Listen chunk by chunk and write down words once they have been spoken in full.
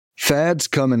Fads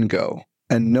come and go,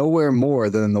 and nowhere more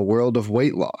than in the world of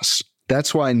weight loss.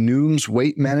 That's why Noom's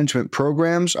weight management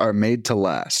programs are made to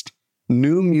last.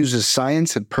 Noom uses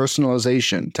science and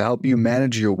personalization to help you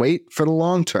manage your weight for the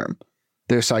long term.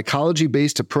 Their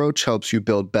psychology-based approach helps you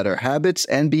build better habits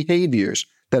and behaviors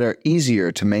that are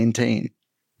easier to maintain.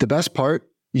 The best part?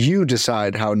 You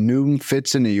decide how Noom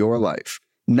fits into your life,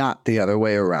 not the other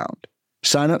way around.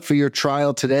 Sign up for your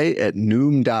trial today at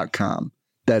Noom.com.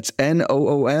 That's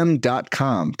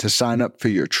Noom.com to sign up for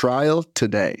your trial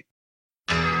today.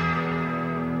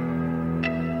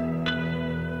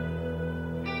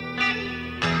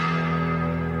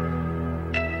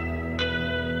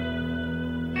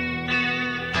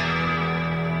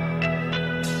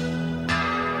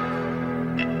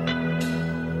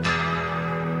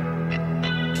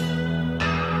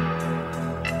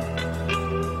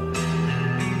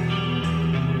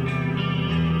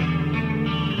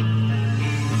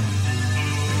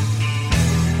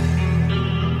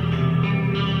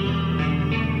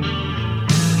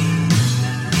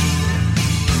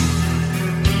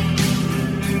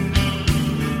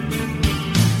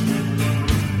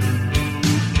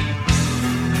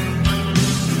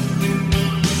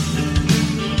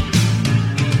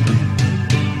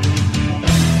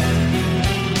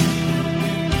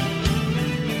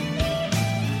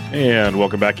 And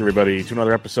welcome back, everybody, to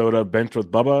another episode of Bench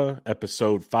with Bubba,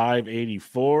 episode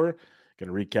 584. Going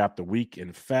to recap the week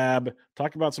in FAAB,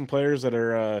 talk about some players that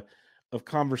are of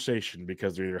conversation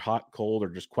because they're either hot, cold, or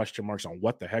just question marks on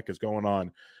what the heck is going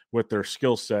on with their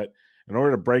skill set. In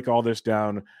order to break all this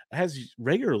down as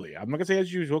regularly, I'm not going to say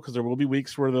as usual because there will be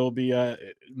weeks where there'll be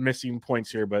missing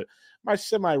points here, but my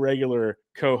semi-regular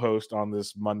co-host on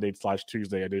this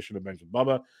Monday/Tuesday edition of Bench with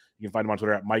Bubba. You can find him on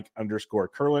Twitter at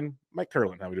Mike_Kurland. Mike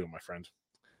Kurland, how we doing, my friend?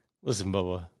 Listen,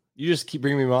 Bubba, you just keep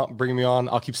bringing me on.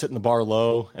 I'll keep setting the bar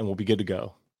low, and we'll be good to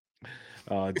go.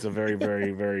 It's a very,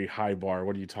 very, very high bar.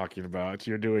 What are you talking about?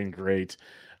 You're doing great.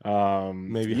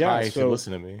 Maybe high if you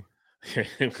listen to me.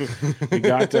 We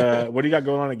got what do you got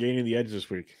going on at Gaining the Edge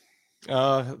this week?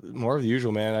 More of the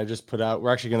usual, man. I just put out.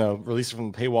 We're actually gonna release it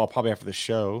from the paywall probably after the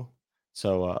show.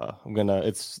 So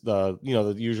it's the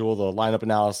usual, the lineup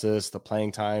analysis, the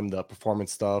playing time, the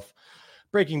performance stuff,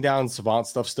 breaking down savant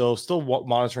stuff, still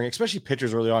monitoring, especially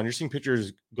pitchers early on. You're seeing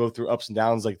pitchers go through ups and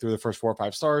downs like through the first 4 or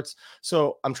 5 starts.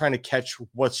 So I'm trying to catch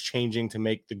what's changing to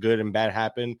make the good and bad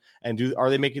happen. And are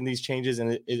they making these changes?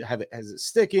 And is it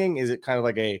sticking? Is it kind of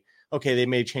like okay, they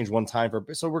may change one time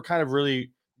so we're kind of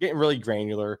really getting really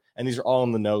granular. And these are all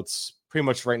in the notes pretty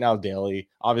much right now daily.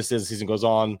 Obviously, as the season goes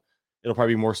on, it'll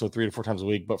probably be more so 3 to 4 times a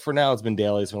week. But for now, it's been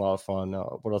daily. It's been a lot of fun.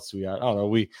 What else do we got? I don't know.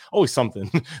 We always something.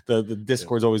 the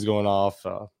Discord's always going off.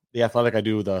 The Athletic, I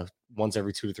do the once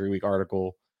every 2 to 3 week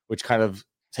article, which kind of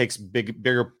takes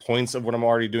bigger points of what I'm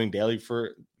already doing daily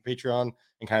for Patreon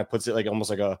and kind of puts it like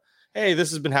almost like hey, this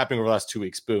has been happening over the last 2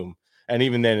 weeks. Boom. And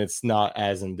even then, it's not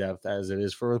as in depth as it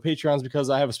is for the Patreons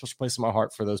because I have a special place in my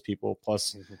heart for those people.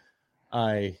 Plus,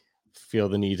 I feel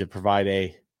the need to provide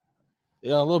a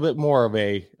little bit more of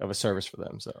a service for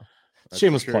them. So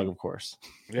shameless plug, of course.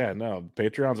 Yeah, no,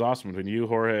 Patreon's awesome. Between you,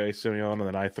 Jorge, Simeon, and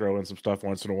then I throw in some stuff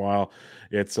once in a while.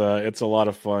 It's a lot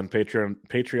of fun.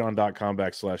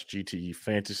 Patreon.com/GTE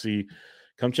Fantasy.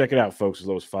 Come check it out, folks. As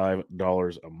low as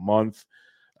 $5 a month.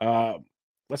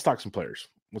 Let's talk some players.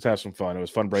 Let's have some fun. It was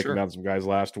fun breaking down some guys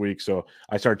last week. So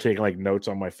I started taking notes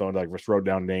on my phone to just wrote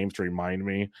down names to remind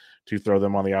me to throw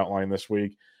them on the outline this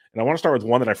week. And I want to start with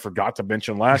one that I forgot to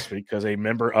mention last week because a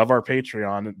member of our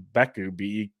Patreon, Beku,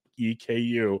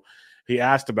 Beku, he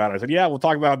asked about it. I said, yeah, we'll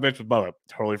talk about Bench with Bubba.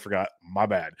 Totally forgot. My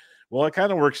bad. Well, it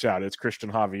kind of works out. It's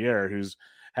Christian Javier, who's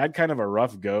had kind of a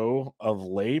rough go of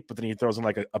late, but then he throws in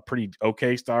a pretty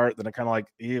okay start. Then it kind of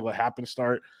what happened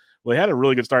start. Well, he had a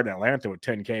really good start in Atlanta with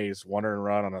 10 Ks, 1 earned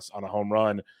run on a home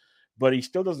run, but he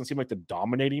still doesn't seem like the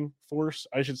dominating force,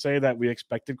 I should say, that we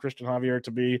expected Christian Javier to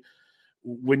be.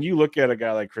 When you look at a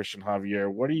guy like Christian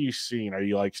Javier, what are you seeing? Are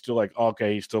you still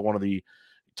okay, he's still one of the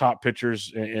top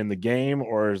pitchers in the game,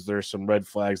 or is there some red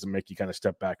flags that make you kind of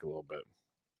step back a little bit?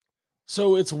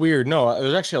 So it's weird. No,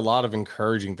 there's actually a lot of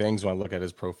encouraging things when I look at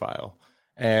his profile.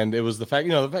 And it was the fact,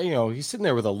 he's sitting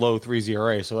there with a low 3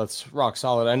 ERA, so that's rock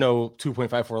solid. I know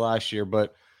 2.54 last year,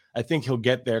 but I think he'll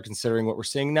get there considering what we're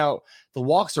seeing now. The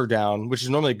walks are down, which is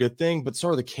normally a good thing, but so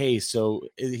are the Ks. So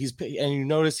you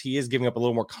notice he is giving up a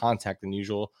little more contact than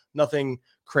usual. Nothing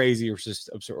crazy or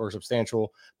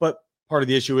substantial, but part of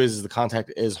the issue is the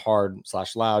contact is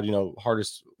hard/loud.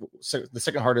 The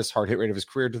second hardest hard hit rate of his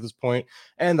career to this point,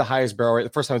 and the highest barrel rate. The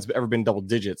first time it's ever been double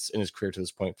digits in his career to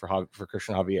this point for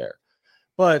Christian Javier.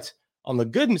 But On the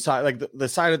good side, like the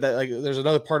side of that, like there's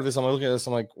another part of this. I'm looking at this.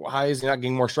 I'm like, why is he not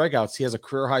getting more strikeouts? He has a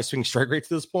career high swing strike rate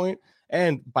to this point,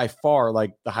 and by far,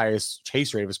 like the highest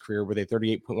chase rate of his career with a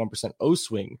 38.1% O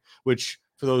swing, which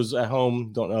for those at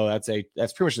home don't know, that's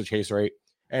pretty much the chase rate,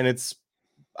 and it's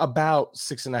about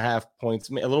 6.5 points,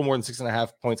 a little more than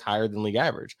 6.5 points higher than league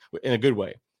average in a good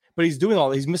way. But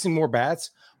he's missing more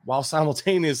bats while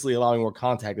simultaneously allowing more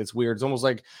contact. It's weird. It's almost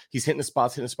like he's hitting the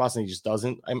spots, and he just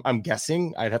doesn't. I'm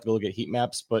guessing. I'd have to go look at heat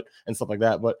maps, and stuff like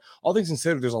that. But all things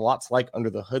considered, there's a lot to like under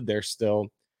the hood there still.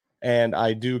 And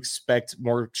I do expect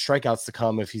more strikeouts to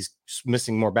come if he's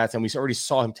missing more bats. And we already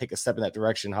saw him take a step in that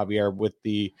direction, Javier, with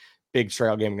the big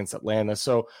strikeout game against Atlanta.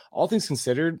 So all things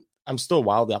considered, I'm still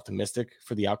wildly optimistic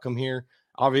for the outcome here.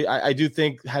 Obviously, I do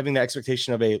think having the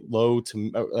expectation of a low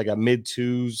to like a mid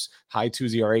twos, high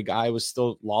twos ERA guy was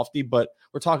still lofty, but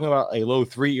we're talking about a low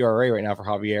 3 ERA right now for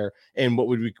Javier, and what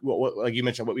like you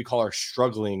mentioned, what we call our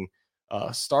struggling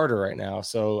starter right now.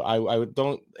 So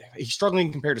he's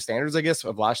struggling compared to standards, I guess,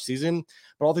 of last season.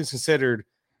 But all things considered,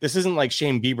 this isn't like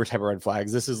Shane Bieber type of red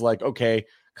flags. This is like, okay,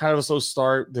 kind of a slow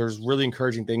start. There's really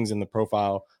encouraging things in the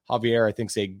profile. Javier, I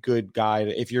think, is a good guy.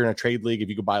 If you're in a trade league, if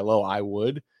you could buy low, I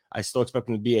would. I still expect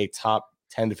him to be a top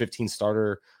 10 to 15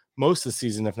 starter most of the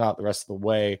season, if not the rest of the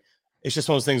way. It's just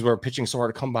one of those things where pitching so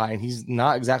hard to come by, and he's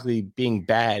not exactly being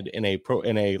bad in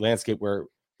a landscape where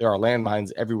there are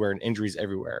landmines everywhere and injuries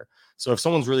everywhere. So if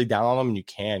someone's really down on him and you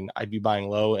can, I'd be buying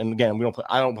low. And again,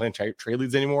 I don't play in trade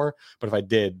leads anymore, but if I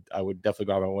did, I would definitely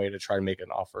go out of my way to try to make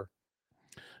an offer.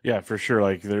 Yeah, for sure.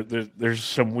 Like there's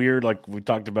some weird, like we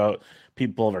talked about,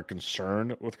 people that are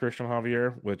concerned with Christian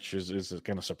Javier, which is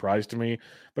kind of surprise to me.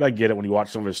 But I get it when you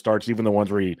watch some of his starts, even the ones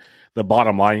where the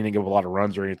bottom line, he didn't give a lot of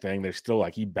runs or anything. They still,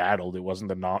 like, he battled. It wasn't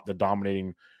the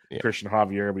dominating Christian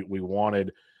Javier we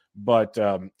wanted. But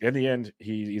in the end,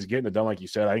 he's getting it done, like you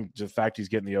said. I think the fact he's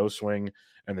getting the O swing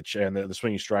and the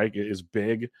swinging strike is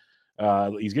big.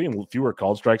 He's getting fewer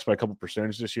called strikes by a couple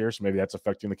percentage this year, so maybe that's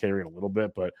affecting the K rate a little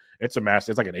bit. But it's a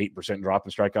massive. It's like an 8% drop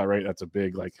in strikeout rate. That's a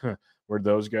big, like, where'd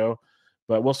those go?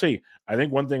 But we'll see. I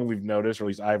think one thing we've noticed, or at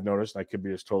least I've noticed, and I could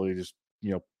be just totally just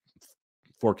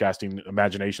forecasting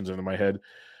imaginations into my head,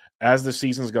 as the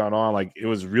season's gone on, like, it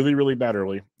was really, really bad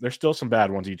early. There's still some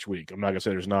bad ones each week. I'm not gonna say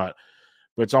there's not,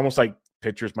 but it's almost like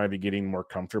pitchers might be getting more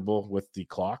comfortable with the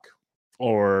clock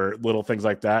or little things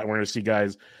like that. We're going to see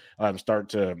guys start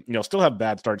to, still have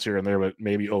bad starts here and there, but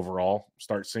maybe overall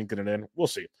start sinking it in. We'll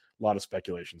see. A lot of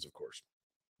speculations, of course.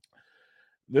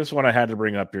 This one I had to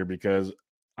bring up here because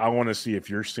I want to see if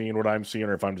you're seeing what I'm seeing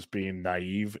or if I'm just being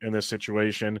naive in this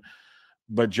situation.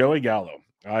 But Joey Gallo,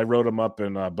 I wrote him up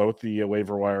in both the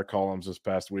waiver wire columns this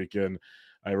past weekend.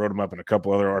 I wrote him up in a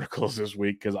couple other articles this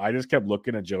week because I just kept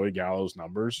looking at Joey Gallo's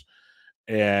numbers,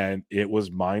 and it was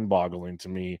mind-boggling to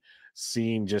me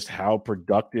seeing just how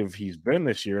productive he's been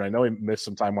this year. And I know he missed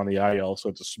some time on the IL, so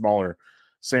it's a smaller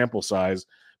sample size.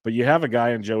 But you have a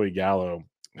guy in Joey Gallo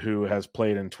who has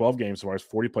played in 12 games so far, has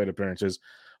 40 plate appearances,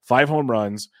 5 home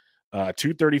runs,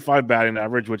 235 batting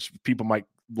average, which people might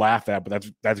laugh at, but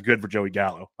that's good for Joey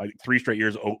Gallo. Like 3 straight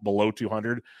years below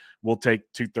 200. We'll take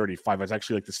 235. That's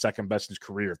actually like the second best in his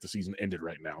career if the season ended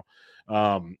right now.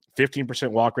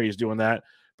 15% walk rate is doing that,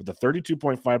 but the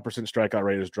 32.5% strikeout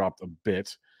rate has dropped a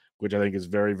bit, which I think is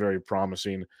very, very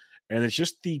promising. And it's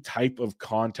just the type of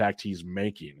contact he's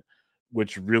making,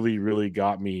 which really, really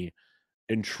got me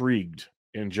intrigued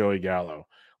in Joey Gallo.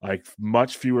 Like,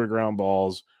 much fewer ground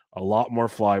balls, a lot more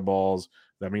fly balls.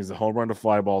 That means the home run to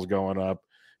fly balls going up.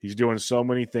 He's doing so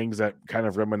many things that kind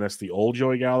of reminisce the old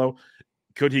Joey Gallo.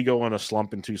 Could he go in a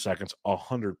slump in 2 seconds?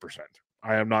 100%.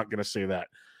 I am not going to say that.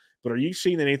 But are you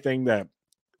seeing anything that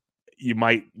you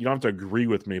don't have to agree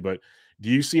with me, but do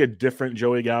you see a different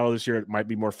Joey Gallo this year? It might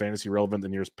be more fantasy relevant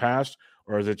than years past,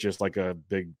 or is it just like a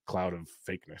big cloud of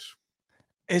fakeness?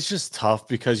 It's just tough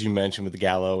because you mentioned with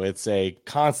Gallo, it's a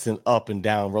constant up and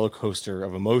down roller coaster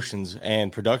of emotions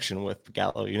and production with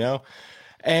Gallo,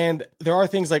 And there are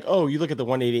things like, you look at the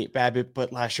 188 BABIP,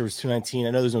 but last year was 219.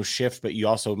 I know there's no shift, but you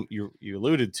also you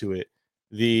alluded to it.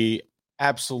 The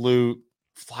absolute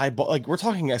fly ball, like we're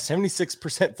talking a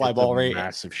 76% fly ball rate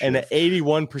and an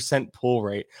 81% pull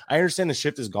rate. I understand the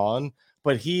shift is gone,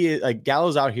 but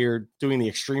Gallo's out here doing the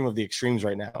extreme of the extremes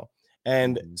right now.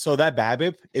 And so that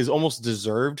BABIP is almost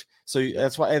deserved. So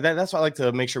that's why I like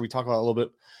to make sure we talk about a little bit,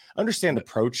 understand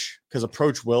approach, because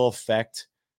approach will affect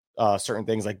certain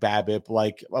things like BABIP,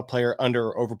 like a player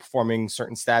under or overperforming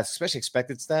certain stats, especially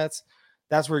expected stats.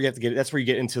 that's where you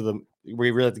get into where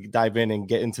you really have to dive in and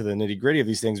get into the nitty gritty of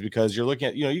these things, because you're looking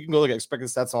at, you can go look at expected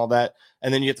stats and all that,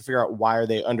 and then you have to figure out why are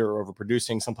they under or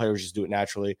overproducing. Some players just do it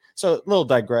naturally. So a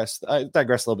little I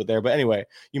digress a little bit there, but anyway,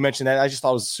 you mentioned that. I just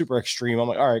thought it was super extreme. I'm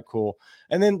like, all right, cool.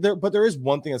 And then there is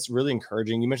one thing that's really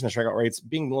encouraging. You mentioned the strikeout rates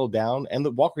being a little down, and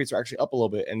the walk rates are actually up a little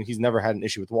bit, and he's never had an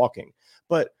issue with walking.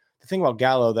 But the thing about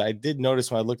Gallo that I did notice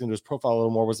when I looked into his profile a little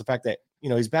more was the fact that,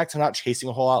 he's back to not chasing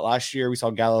a whole lot. Last year, we saw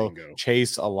Gallo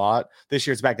chase a lot. This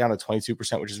year, it's back down to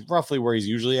 22%, which is roughly where he's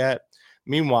usually at.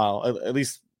 Meanwhile, at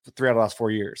least 3 out of the last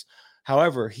 4 years.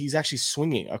 However, he's actually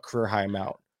swinging a career high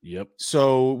amount. Yep.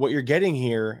 So what you're getting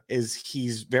here is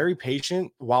he's very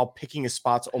patient while picking his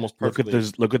spots almost perfectly.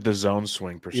 Look at the zone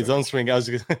swing percentage. The zone swing, I was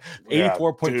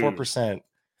 84.4%.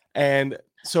 And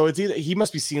so it's either he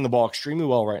must be seeing the ball extremely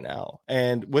well right now.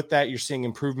 And with that, you're seeing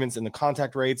improvements in the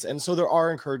contact rates. And so there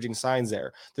are encouraging signs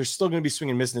there. There's still going to be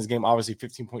swing and miss in his game. Obviously,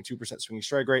 15.2% swinging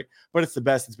strike rate, but it's the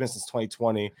best it's been since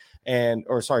 2020.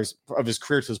 Of his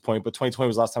career to this point. But 2020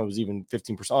 was the last time it was even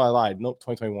 15%. Oh, I lied. Nope,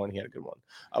 2021, he had a good one.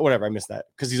 Whatever, I missed that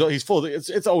because he's full.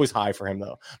 It's always high for him,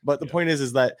 though. But the point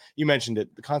is that you mentioned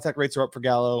it. The contact rates are up for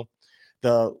Gallo.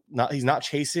 He's not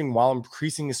chasing while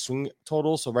increasing his swing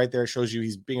total. So right there shows you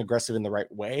he's being aggressive in the right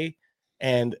way.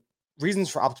 And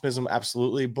reasons for optimism,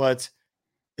 absolutely, but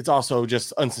it's also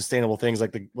just unsustainable things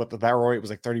like the barrel rate was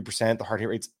like 30%, the hard hit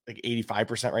rate's like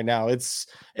 85% right now. It's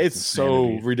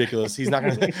so ridiculous. He's not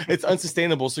gonna it's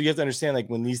unsustainable. So you have to understand, like,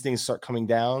 when these things start coming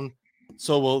down,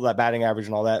 so will that batting average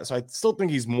and all that. So I still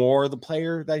think he's more the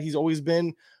player that he's always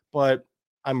been, but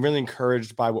I'm really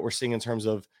encouraged by what we're seeing in terms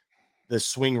of the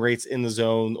swing rates in the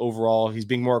zone overall. He's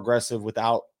being more aggressive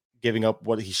without giving up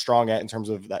what he's strong at in terms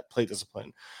of that plate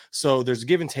discipline. So there's a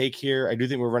give and take here. I do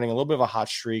think we're running a little bit of a hot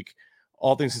streak.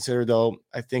 All things considered, though,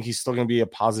 I think he's still going to be a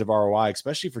positive ROI,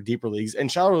 especially for deeper leagues and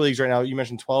shallower leagues right now. You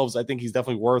mentioned 12s. I think he's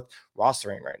definitely worth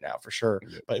rostering right now for sure.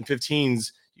 But in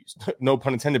 15s, no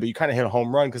pun intended, but you kind of hit a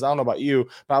home run, because I don't know about you,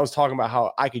 but I was talking about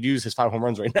how I could use his 5 home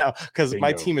runs right now because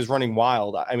my team is running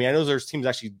wild. I mean, I know there's teams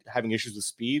actually having issues with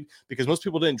speed because most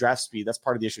people didn't draft speed. That's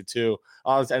part of the issue too.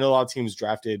 I know a lot of teams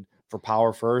drafted for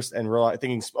power first and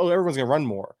thinking, everyone's going to run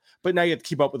more. But now you have to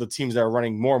keep up with the teams that are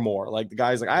running more. Like the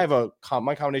guys, like I have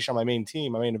my combination on my main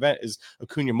team. My main event is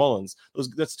Acuna Mullins.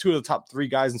 That's 2 of the top 3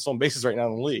 guys in stolen bases right now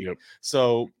in the league. Yep.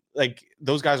 So like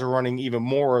those guys are running even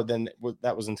more than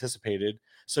that was anticipated.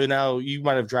 So now you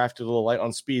might have drafted a little light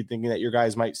on speed, thinking that your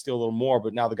guys might steal a little more,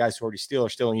 but now the guys who already steal are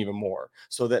stealing even more.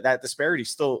 So that disparity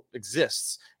still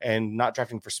exists. And not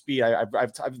drafting for speed, I've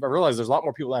realized there's a lot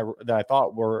more people that I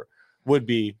thought would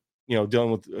be,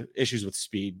 dealing with issues with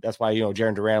speed. That's why,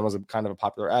 Jarren Duran was a kind of a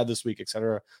popular ad this week, et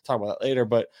cetera. Talk about that later.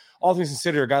 But all things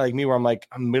considered, a guy like me, where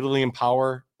I'm middling in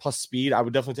power plus speed, I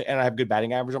would definitely and I have good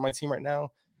batting average on my team right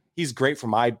now. He's great for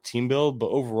my team build, but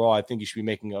overall, I think you should be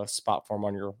making a spot for him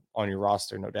on your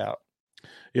roster, no doubt.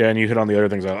 Yeah, and you hit on the other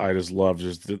things I just love,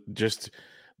 just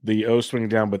the O swing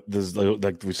down, but this,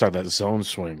 like we saw, that zone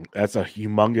swing, that's a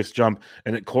humongous jump,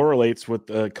 and it correlates with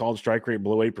the called strike rate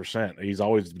below 8%. He's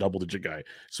always a double-digit guy.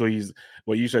 So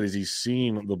what you said is he's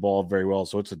seeing the ball very well.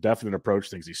 So it's a definite approach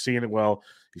things. He's seeing it well.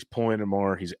 He's pulling it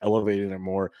more. He's elevating it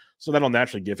more. So that'll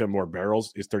naturally give him more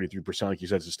barrels. Is 33%, like you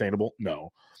said, sustainable?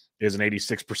 No. Is an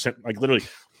 86%, like literally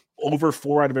over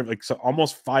 4 out of every, so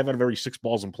almost 5 out of every 6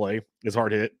 balls in play is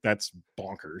hard hit. That's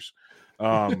bonkers.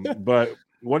 But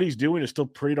what he's doing is still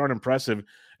pretty darn impressive,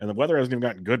 and the weather hasn't even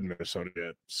gotten good in Minnesota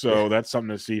yet. So that's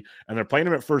something to see. And they're playing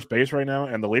him at first base right now,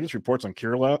 and the latest reports on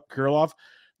Kirilloff,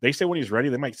 they say when he's ready,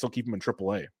 they might still keep him in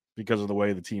AAA because of the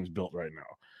way the team's built right now.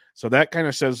 So that kind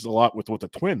of says a lot with what the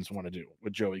Twins want to do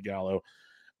with Joey Gallo.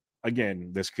 Again,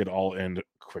 this could all end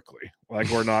quickly. Like,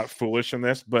 we're not foolish in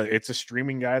this, but it's a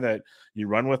streaming guy that you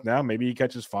run with now. Maybe he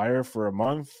catches fire for a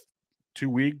month, 2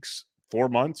 weeks, 4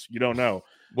 months. You don't know.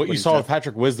 What you saw with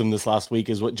Patrick Wisdom this last week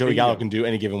is what Joey Gallo can do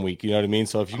any given week. You know what I mean?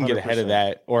 So if you can get ahead of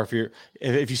that, or if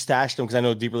you stashed him, because I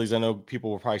know deeper leagues, I know people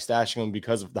were probably stashing him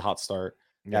because of the hot start.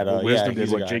 Wisdom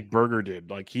did what Jake Berger did.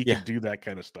 Like, he can do that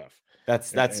kind of stuff.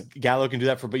 That's Gallo can do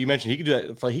that but you mentioned he could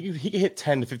do that. He could hit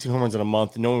 10 to 15 home runs in a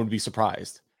month, and no one would be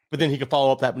surprised. But then he could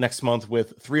follow up that next month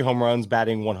with 3 home runs,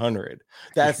 batting 100.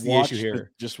 That's the issue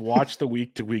here. Just watch the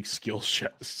week-to-week skill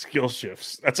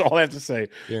shifts. That's all I have to say.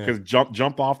 Because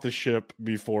jump off the ship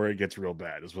before it gets real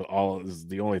bad is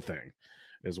the only thing.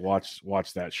 Is watch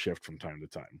that shift from time to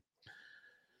time.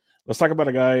 Let's talk about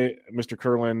a guy, Mr.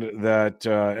 Kurland, that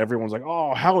everyone's like,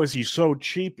 oh, how is he so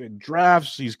cheap in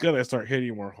drafts? He's gonna start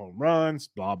hitting more home runs.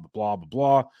 Blah blah blah blah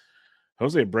blah.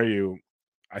 Jose Abreu.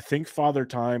 I think Father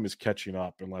Time is catching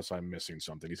up, unless I'm missing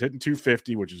something. He's hitting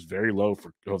 250, which is very low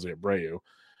for Jose Abreu.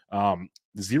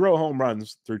 0 home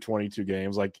runs through 22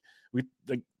 games. Like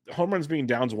home runs being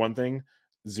down's one thing.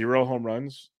 0 home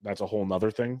runs, that's a whole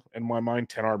nother thing in my mind.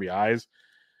 10 RBIs.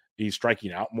 He's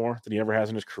striking out more than he ever has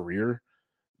in his career.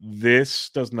 This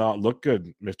does not look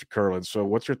good, Mr. Kurland. So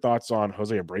what's your thoughts on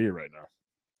Jose Abreu right now?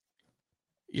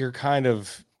 You kind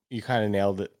of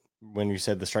nailed it when you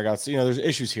said the strikeouts. There's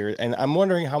issues here, and I'm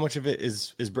wondering how much of it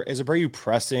is Abreu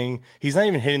pressing. He's not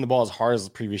even hitting the ball as hard as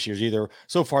the previous years either.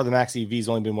 So far, the max EV has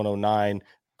only been 109.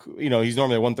 He's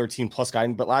normally a 113 plus guy,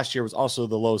 but last year was also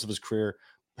the lowest of his career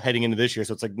heading into this year.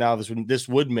 So it's like now this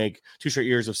would make 2 straight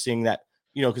years of seeing that.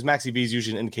 Because max EV is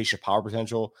usually an indication of power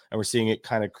potential, and we're seeing it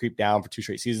kind of creep down for 2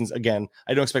 straight seasons. Again,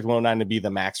 I don't expect 109 to be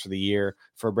the max for the year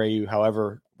for Abreu.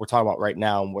 However, we're talking about right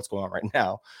now and what's going on right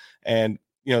now. And,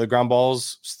 the ground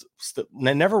balls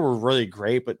never were really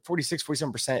great, but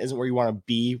 47% isn't where you want to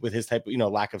be with his type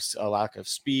of, lack of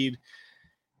speed.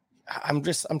 I'm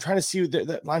trying to see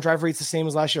the line drive rate's the same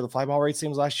as last year. The fly ball rate's the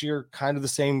same as last year, kind of the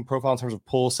same profile in terms of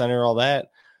pull, center, all that.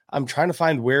 I'm trying to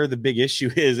find where the big issue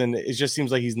is, and it just seems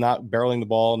like he's not barreling the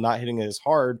ball, not hitting it as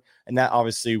hard, and that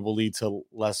obviously will lead to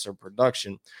lesser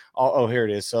production. Oh, here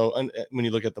it is. So when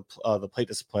you look at the plate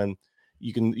discipline,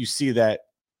 you see that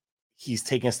he's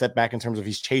taking a step back in terms of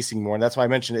he's chasing more, and that's why I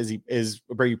mentioned is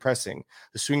Abreu pressing.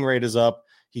 The swing rate is up.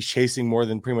 He's chasing more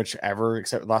than pretty much ever,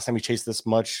 except last time he chased this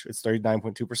much, it's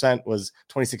 39.2%, was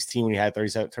 2016 when he had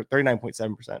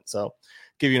 39.7%. So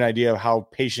give you an idea of how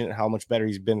patient, how much better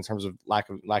he's been in terms of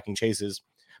lacking chases.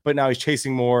 But now he's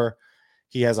chasing more.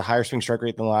 He has a higher swing strike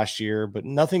rate than last year, but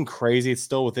nothing crazy. It's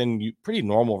still within pretty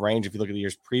normal range if you look at the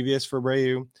years previous for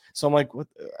Abreu. So I'm like,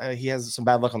 he has some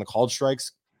bad luck on the called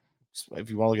strikes. If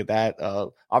you want to look at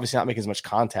that, obviously not making as much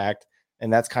contact,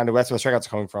 and that's where the strikeouts are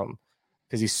coming from,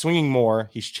 because he's swinging more,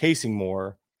 he's chasing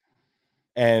more,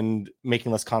 and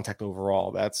making less contact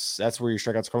overall. That's where your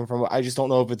strikeouts are coming from. I just don't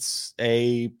know if it's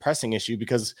a pressing issue,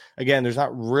 because again, there's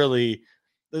not really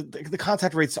the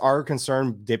contact rates are a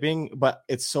concern dipping, but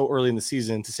it's so early in the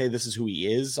season to say this is who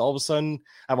he is. All of a sudden,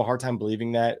 I have a hard time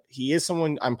believing that he is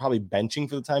someone I'm probably benching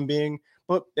for the time being.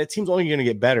 But that team's only going to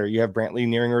get better. You have Brantley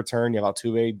nearing a return. You have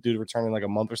Altuve due to return in like a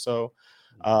month or so.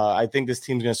 I think this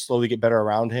team's going to slowly get better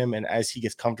around him. And as he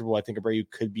gets comfortable, I think Abreu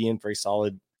could be in for a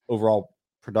solid overall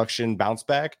production bounce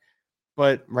back.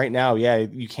 But right now,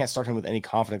 you can't start him with any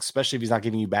confidence, especially if he's not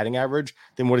giving you batting average.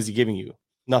 Then what is he giving you?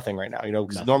 Nothing right now,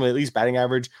 because normally at least batting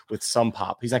average with some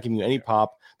pop. He's not giving you any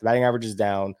pop. The batting average is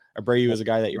down. Abreu is a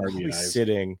guy that you're probably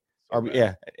sitting.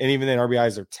 And even then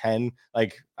RBIs are 10.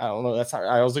 Like, I don't know. That's not.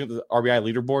 I was looking at the RBI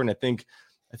leaderboard, and I think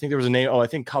there was a name. I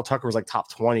think Kyle Tucker was like top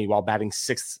 20 while batting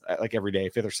 6th like every day,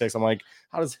 5th or 6th. I'm like,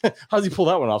 how does he pull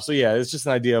that one off? So yeah, it's just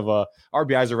an idea of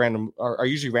RBIs are random, are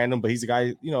usually random, but he's a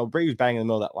guy. Abreu's banging in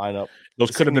the middle of that lineup.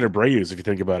 Those could have been Abreu's if you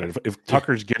think about it. If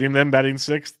Tucker's getting them batting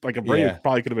 6th, like Abreu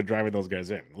probably could have been driving those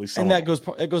guys in. At least, and that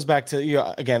goes back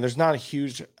to again. There's not a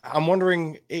huge. I'm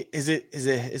wondering, is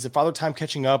it Father Time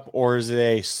catching up, or is it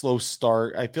a slow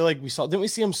start? I feel like didn't we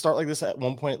see him start like this at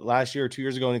one point last year or 2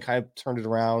 years ago, and he kind of turned it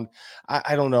around.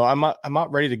 I don't know. I'm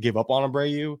not ready to give up on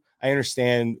Abreu. I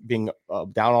understand being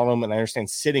down on him, and I understand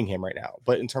sitting him right now.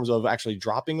 But in terms of actually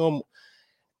dropping him,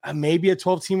 maybe a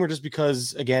 12-teamer, just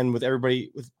because, again, with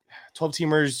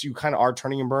 12-teamers, you kind of are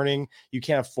turning and burning. You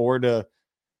can't afford to.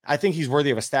 I think he's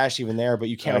worthy of a stash even there, but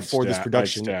you can't afford this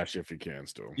production. Stash if you can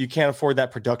still. You can't afford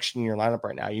that production in your lineup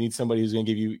right now. You need somebody who's going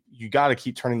to give you. You got to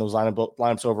keep turning those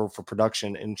lineups over for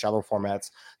production in shallow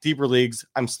formats. Deeper leagues,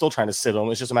 I'm still trying to sit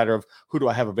them. It's just a matter of who do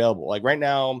I have available. Like right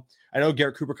now, I know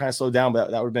Garrett Cooper kind of slowed down,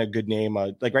 but that would have been a good name.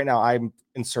 Like right now, I'm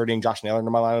inserting Josh Naylor into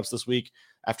my lineups this week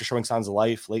after showing signs of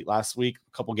life late last week.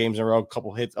 A couple games in a row, a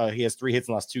couple hits. He has 3 hits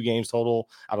in the last 2 games total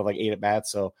out of like 8 at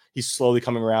bats. So he's slowly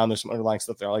coming around. There's some underlying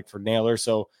stuff there I like for Naylor.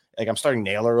 So like I'm starting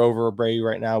Naylor over Abreu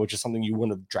right now, which is something you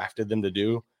wouldn't have drafted them to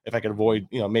do if I could avoid,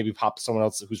 maybe pop someone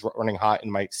else who's running hot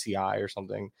in my CI or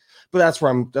something. But that's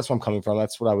where I'm coming from.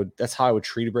 That's how I would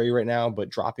treat Abreu right now. But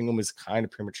dropping him is kind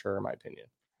of premature in my opinion.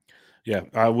 Yeah,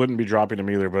 I wouldn't be dropping him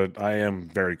either, but I am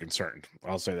very concerned.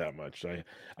 I'll say that much.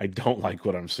 I don't like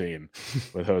what I'm seeing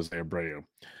with Jose Abreu.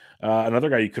 Another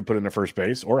guy you could put in the first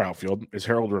base or outfield is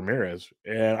Harold Ramirez.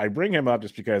 And I bring him up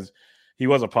just because he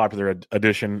was a popular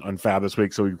addition on FAAB this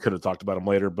week, so we could have talked about him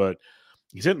later. But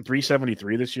he's hitting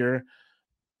 373 this year.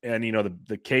 And,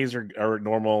 the Ks are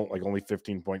normal, like only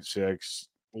 15.6.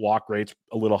 Walk rate's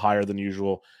a little higher than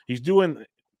usual. He's doing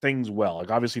things well.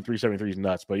 Like obviously 373 is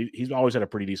nuts, but he's always had a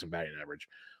pretty decent batting average.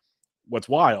 What's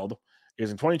wild is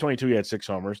in 2022 he had 6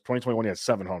 homers. 2021 he had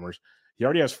 7 homers. He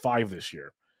already has 5 this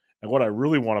year. And what I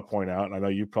really want to point out, and I know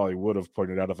you probably would have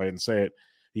pointed out if I didn't say it,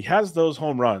 he has those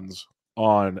home runs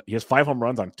he has 5 home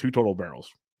runs on 2 total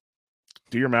barrels.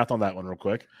 do your math on that one real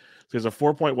quick. So he has a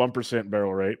 4.1%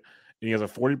 barrel rate, and he has a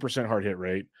 40% hard hit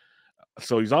rate.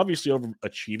 So he's obviously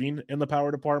overachieving in the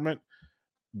power department.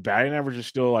 Batting average is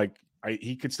still like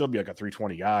he could still be like a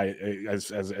 320 guy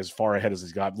as far ahead as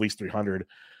he's got, at least 300.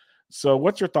 So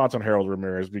what's your thoughts on Harold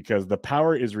Ramirez? Because the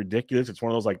power is ridiculous. It's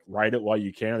one of those like ride it while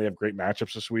you can. They have great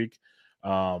matchups this week.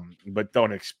 But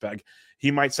don't expect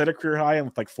he might set a career high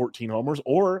with like 14 homers,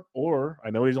 or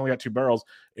I know he's only got 2 barrels.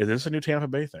 Is this a new Tampa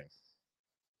Bay thing?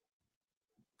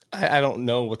 I don't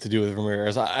know what to do with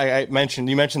Ramirez. You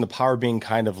mentioned the power being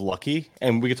kind of lucky,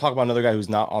 and we could talk about another guy who's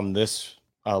not on this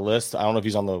list. I don't know if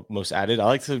he's on the most added. I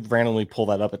like to randomly pull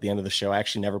that up at the end of the show. I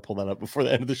actually never pull that up before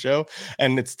the end of the show,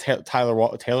 and it's Taylor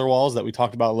Walls that we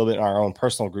talked about a little bit in our own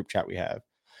personal group chat we have.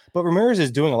 But Ramirez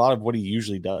is doing a lot of what he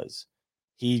usually does.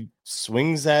 He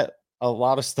swings at a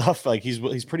lot of stuff. Like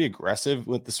he's pretty aggressive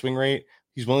with the swing rate.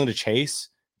 He's willing to chase.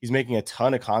 He's making a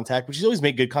ton of contact, which he's always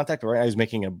made good contact, but right now he's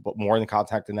making more than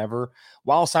contact than ever,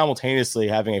 while simultaneously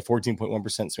having a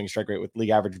 14.1% swing strike rate with league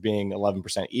average being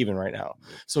 11% even right now.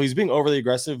 So he's being overly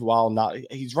aggressive while not.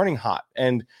 He's running hot.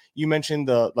 And you mentioned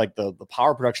the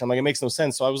power production. I'm like, it makes no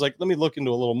sense. So I was like, let me look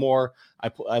into a little more.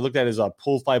 I looked at his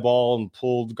pulled fly ball and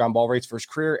pulled ground ball rates for his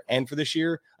career and for this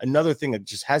year. Another thing that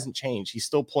just hasn't changed. He's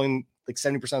still pulling like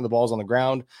 70% of the balls on the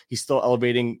ground. He's still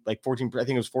elevating like 14. I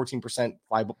think it was 14%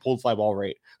 pulled fly ball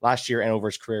rate last year and over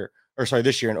his career,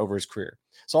 this year and over his career.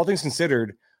 So all things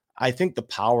considered, I think the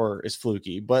power is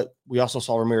fluky, but we also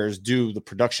saw Ramirez do the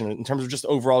production in terms of just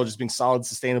overall just being solid,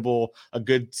 sustainable, a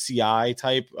good CI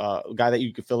type guy that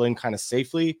you could fill in kind of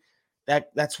safely.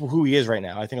 That's who he is right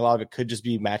now. I think a lot of it could just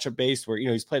be matchup based, where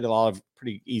he's played a lot of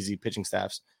pretty easy pitching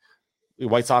staffs. The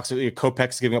White Sox,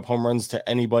 Kopech's giving up home runs to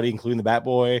anybody, including the bat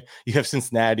boy. You have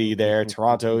Cincinnati there,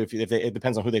 Toronto. If it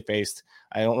depends on who they faced.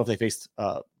 I don't know if they faced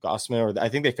Gossman, or I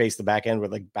think they faced the back end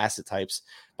with like Bassett types.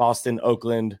 Boston,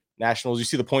 Oakland, Nationals. You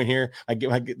see the point here.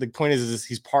 The point is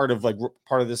he's part of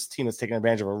this team that's taking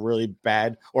advantage of a really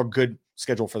bad or good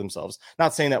schedule for themselves.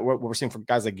 Not saying that what we're seeing for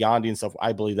guys like Yandy and stuff.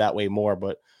 I believe that way more,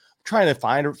 but trying to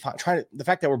the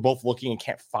fact that we're both looking and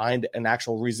can't find an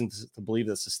actual reason to believe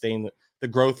that the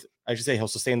growth. I should say he'll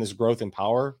sustain this growth in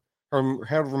power.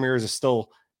 Harold Ramirez is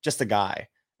still just a guy,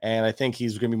 and I think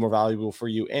he's going to be more valuable for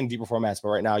you in deeper formats. But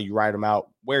right now, you ride him out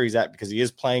where he's at because he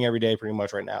is playing every day pretty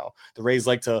much right now. The Rays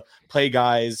like to play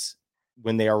guys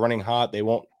when they are running hot. They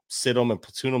won't sit them and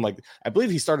platoon them. Like I believe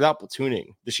he started out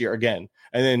platooning this year again,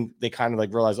 and then they kind of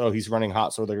like realized, oh, he's running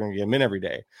hot, so they're going to get him in every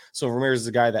day. So Ramirez is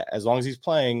a guy that as long as he's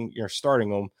playing, you're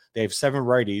starting him. They have 7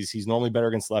 righties. He's normally better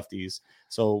against lefties.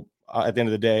 So at the end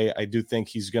of the day, I do think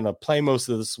he's going to play most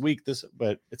of this week.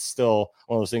 But it's still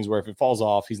one of those things where if it falls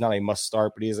off, he's not a must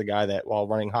start. But he is a guy that while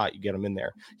running hot, you get him in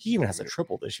there. He even has a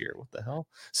triple this year. What the hell?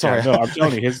 Sorry, yeah, no, I'm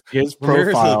telling you, his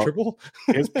profile,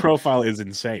 his profile is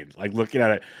insane. Like looking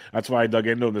at it, that's why I dug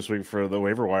into him this week for the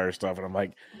waiver wire stuff. And I'm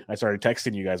like, I started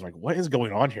texting you guys, I'm like, what is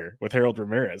going on here with Harold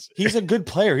Ramirez? He's a good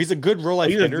player. He's a good real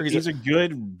life hitter. He's a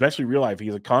good, especially real life.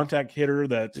 He's a contact hitter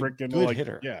that's freaking good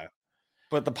hitter. Yeah.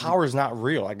 But the power is not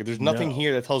real. Like there's nothing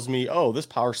here that tells me, oh, this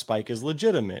power spike is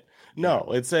legitimate. No,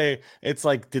 it's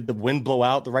like, did the wind blow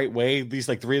out the right way? These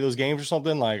like 3 of those games or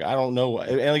something. Like, I don't know.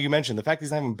 And like you mentioned, the fact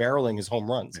he's not even barreling his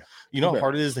home runs. Yeah. You know how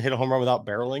hard it is to hit a home run without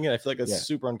barreling it? I feel like that's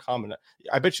super uncommon.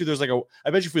 I bet you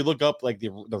if we look up like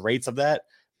the rates of that,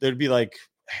 there'd be like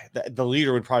the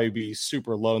leader would probably be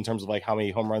super low in terms of like how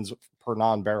many home runs per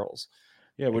non-barrels.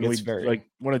 Yeah, when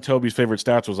one of Toby's favorite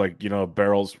stats was like,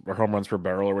 barrels or home runs per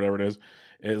barrel or whatever it is.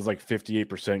 It is like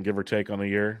 58%, give or take, on the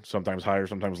year, sometimes higher,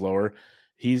 sometimes lower.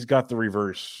 He's got the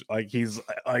reverse. Like he's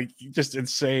like just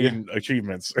insane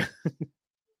achievements.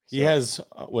 He has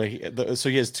so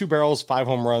he has 2 barrels, 5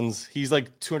 home runs. He's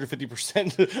like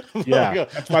 250%. Yeah,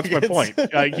 that's my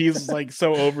point. Like he's like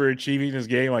so overachieving his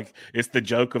game. Like it's the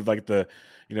joke of like the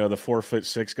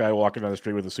 4'6" guy walking down the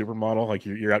street with a supermodel. Like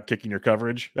you're out kicking your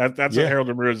coverage. That's what Harold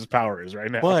Ramirez's power is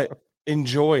right now. But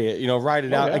enjoy it, ride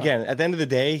it out. Yeah. Again, at the end of the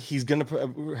day,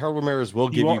 Harold Ramirez will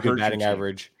give you good batting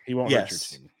average. He won't hurt your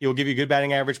team. He will give you good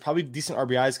batting average, probably decent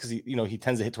RBIs because he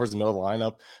tends to hit towards the middle of the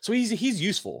lineup. So he's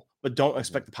useful, but don't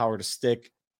expect the power to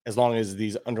stick as long as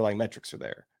these underlying metrics are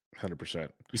there. 100%.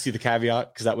 You see the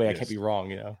caveat because that way I can't be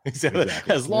wrong. Exactly.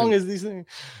 As long as these things.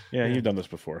 Yeah, you've done this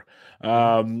before.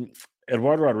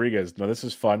 Eduardo Rodriguez. Now this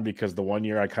is fun because the one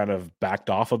year I kind of backed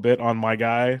off a bit on my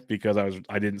guy because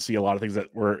I didn't see a lot of things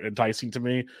that were enticing to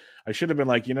me. I should have been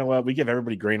like, you know what, we give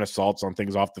everybody grain of salts on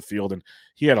things off the field, and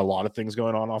he had a lot of things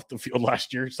going on off the field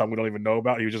last year. Some we don't even know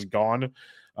about. He was just gone.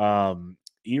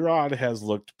 Erod has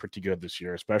looked pretty good this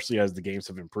year, especially as the games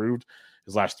have improved.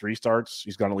 His last 3 starts,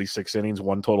 he's gone at least 6 innings,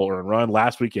 1 total earned run.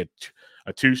 Last week, he had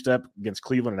a 2-step against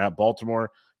Cleveland and at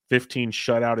Baltimore, 15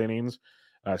 shutout innings,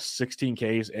 16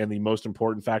 Ks, and the most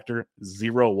important factor,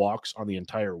 0 walks on the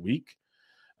entire week.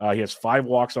 He has 5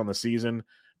 walks on the season,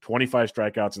 25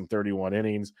 strikeouts in 31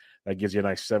 innings. That gives you a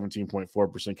nice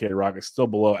 17.4% K to rock. It's still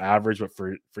below average, but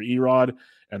for Erod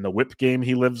and the whip game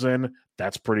he lives in,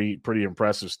 that's pretty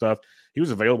impressive stuff. He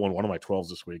was available in one of my 12s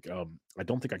this week. I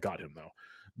don't think I got him, though.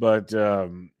 But,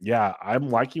 yeah, I'm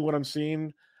liking what I'm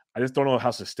seeing. I just don't know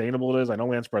how sustainable it is. I know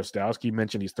Lance Brostowski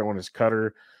mentioned he's throwing his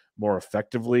cutter more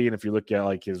effectively, and if you look at,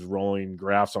 like, his rolling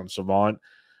graphs on Savant,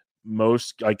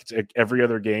 every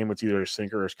other game, it's either a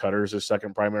sinker or his cutter is his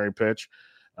second primary pitch.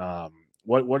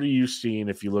 What are you seeing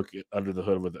if you look under the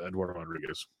hood with Eduardo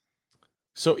Rodriguez?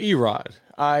 So Erod,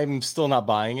 I'm still not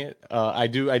buying it. I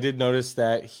did notice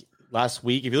that last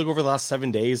week, if you look over the last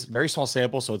 7 days, very small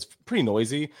sample, so it's pretty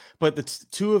noisy. But the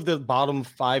 2 of the bottom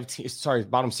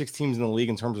 6 teams in the league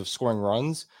in terms of scoring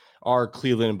runs are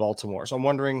Cleveland and Baltimore. So I'm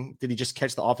wondering, did he just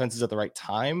catch the offenses at the right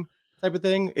time? Type of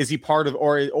thing. Is he part of,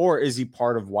 or is he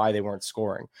part of why they weren't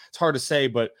scoring? It's hard to say,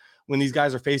 but when these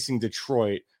guys are facing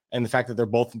Detroit and the fact that they're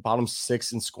both bottom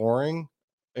 6 in scoring,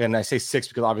 and I say 6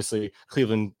 because obviously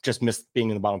Cleveland just missed being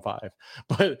in the bottom 5,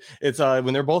 but it's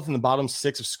when they're both in the bottom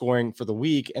 6 of scoring for the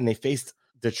week and they faced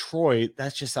Detroit,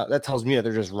 that tells me that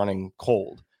they're just running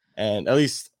cold. And at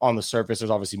least on the surface,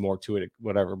 there's obviously more to it,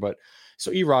 whatever. But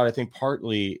so Erod, I think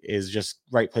partly is just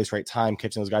right place, right time,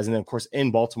 catching those guys. And then of course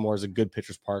in Baltimore is a good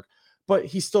pitcher's park, but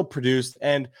he still produced.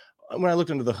 And when I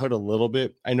looked under the hood a little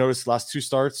bit, I noticed the last 2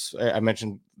 starts, I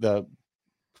mentioned the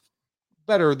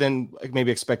better than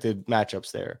maybe expected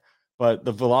matchups there, but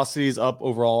the velocity is up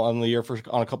overall on the year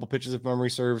on a couple pitches, if memory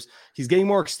serves. He's getting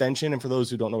more extension. And for those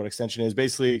who don't know what extension is,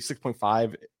 basically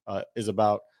 6.5 is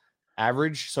about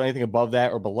average. So anything above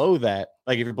that or below that,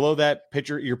 like if you're below that,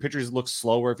 your pitchers look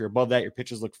slower. If you're above that, your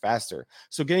pitches look faster.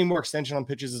 So getting more extension on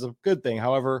pitches is a good thing.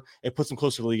 However, it puts him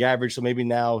closer to league average. So maybe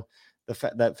now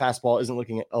that fastball isn't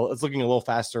looking a little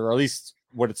faster, or at least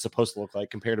what it's supposed to look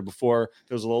like compared to before.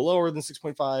 If it was a little lower than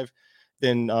 6.5,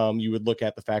 then you would look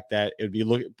at the fact that it would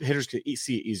be hitters could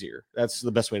see it easier. That's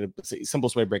the best way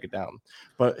simplest way to break it down.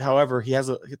 But however, he has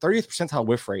a 30th percentile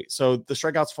whiff rate. So the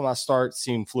strikeouts from last start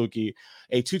seem fluky.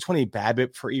 A 220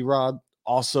 BABIP for Erod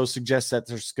also suggests that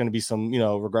there's going to be some,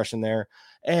 regression there.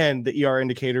 And the ER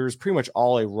indicators pretty much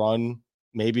all a run,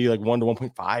 maybe like 1 to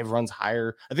 1.5 runs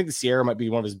higher. I think the Sierra might be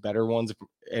one of his better ones,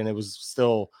 and it was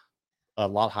still a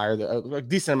lot higher, a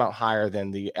decent amount higher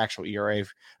than the actual ERA.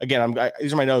 Again,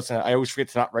 these are my notes, and I always forget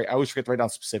to write down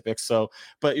specifics. So,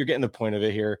 but you're getting the point of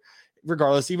it here.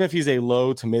 Regardless, even if he's a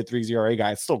low to mid 3s ERA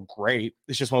guy, it's still great.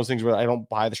 It's just one of those things where I don't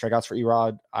buy the strikeouts for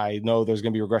Erod. I know there's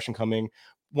going to be regression coming.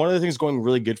 One of the things going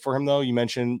really good for him, though, you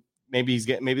mentioned maybe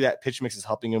that pitch mix is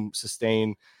helping him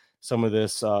sustain some of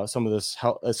this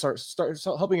start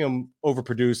helping him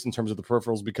overproduce in terms of the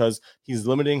peripherals, because he's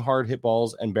limiting hard hit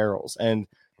balls and barrels. And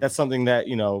that's something that,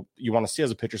 you want to see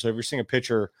as a pitcher. So if you're seeing a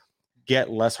pitcher get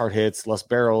less hard hits, less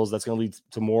barrels, that's going to lead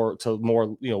to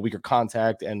more, weaker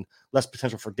contact and less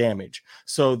potential for damage.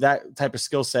 So that type of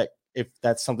skill set, if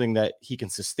that's something that he can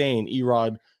sustain,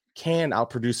 Erod can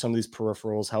outproduce some of these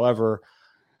peripherals. However,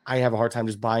 I have a hard time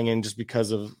just buying in just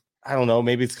because of, I don't know,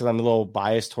 maybe it's because I'm a little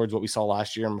biased towards what we saw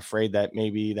last year. I'm afraid that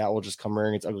maybe that will just come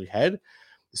rearing its ugly head.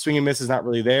 The swing and miss is not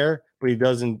really there, but he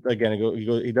doesn't, again,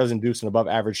 he does induce an above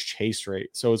average chase rate.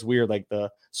 So it's weird. Like the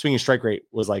swing and strike rate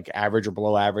was like average or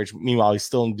below average. Meanwhile, he's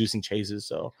still inducing chases.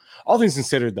 So all things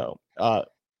considered, though,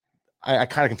 I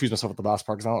kind of confuse myself with the last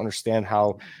part, because I don't understand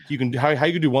how you can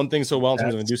do one thing so well in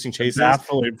terms of inducing chases. That's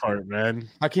the part, man.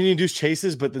 How can you induce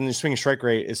chases, but then the swing and strike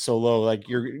rate is so low? Like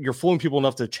you're fooling people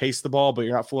enough to chase the ball, but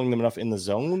you're not fooling them enough in the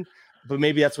zone. But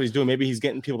maybe that's what he's doing. Maybe he's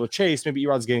getting people to chase. Maybe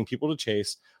Erod's getting people to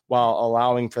chase while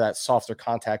allowing for that softer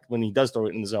contact when he does throw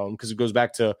it in the zone. Because it goes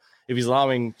back to, if he's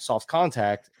allowing soft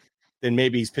contact, then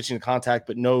maybe he's pitching the contact,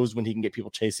 but knows when he can get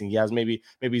people chasing. He has maybe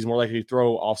he's more likely to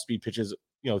throw off speed pitches,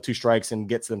 2 strikes and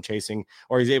gets them chasing,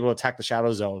 or he's able to attack the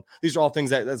shadow zone. These are all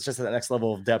things that's just that next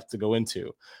level of depth to go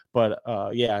into. But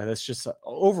that's just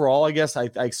overall, I guess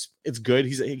it's good.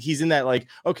 He's in that, like,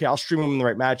 okay, I'll stream him in the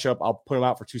right matchup. I'll put him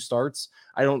out for 2 starts.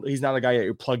 He's not a guy that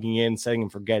you're plugging in, setting him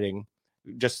forgetting.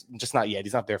 Just not yet.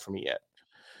 He's not there for me yet.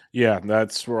 Yeah,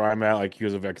 that's where I'm at. Like, he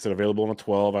was available in a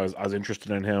 12. I was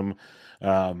interested in him.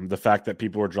 The fact that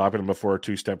people were dropping him before a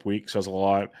 2-step week says a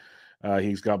lot.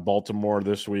 He's got Baltimore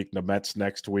this week, the Mets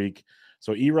next week.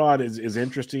 So Erod is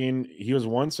interesting. He was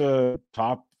once a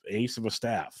top ace of a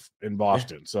staff in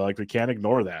Boston. Yeah. So like we can't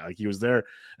ignore that. Like he was there.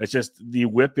 It's just the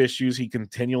whip issues he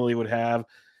continually would have.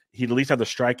 He'd at least have the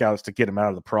strikeouts to get him out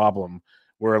of the problem.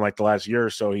 Where in like the last year or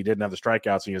so, he didn't have the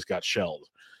strikeouts and he just got shelled.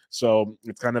 So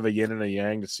it's kind of a yin and a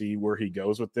yang to see where he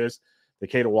goes with this. The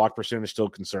K to walk percentage still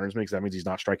concerns me because that means he's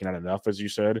not striking out enough, as you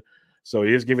said. So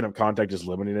he is giving up contact, just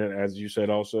limiting it, as you said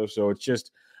also. So it's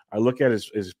just, I look at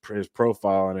his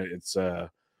profile and it's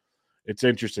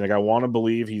interesting. Like I want to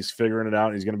believe he's figuring it out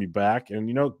and he's going to be back.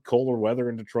 And, colder weather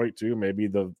in Detroit too. Maybe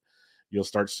you'll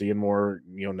start seeing more,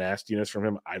 nastiness from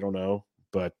him. I don't know.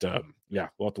 But yeah,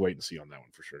 we'll have to wait and see on that one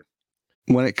for sure.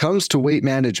 When it comes to weight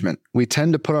management, we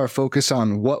tend to put our focus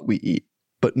on what we eat,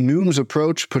 but Noom's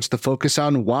approach puts the focus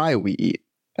on why we eat,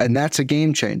 and that's a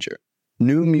game changer.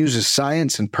 Noom uses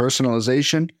science and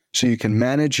personalization so you can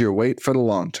manage your weight for the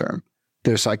long term.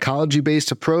 Their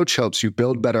psychology-based approach helps you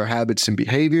build better habits and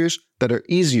behaviors that are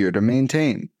easier to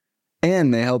maintain,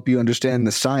 and they help you understand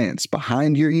the science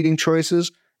behind your eating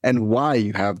choices and why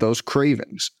you have those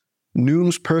cravings.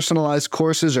 Noom's personalized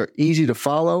courses are easy to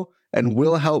follow and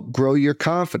will help grow your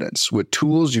confidence with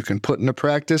tools you can put into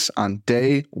practice on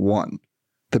day one.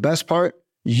 The best part?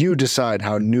 You decide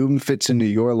how Noom fits into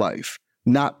your life,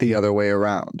 not the other way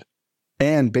around.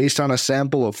 And based on a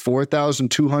sample of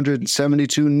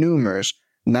 4,272 Noomers,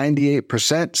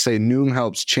 98% say Noom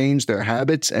helps change their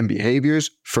habits and behaviors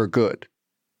for good.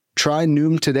 Try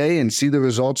Noom today and see the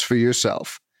results for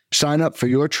yourself. Sign up for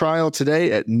your trial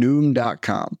today at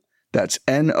Noom.com. That's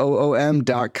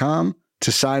Noom.com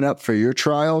to sign up for your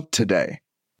trial today.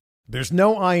 There's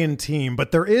no I in team,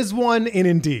 but there is one in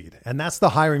Indeed, and that's the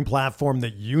hiring platform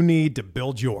that you need to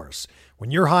build yours.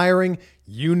 When you're hiring,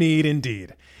 you need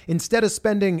Indeed. Instead of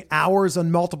spending hours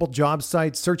on multiple job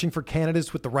sites searching for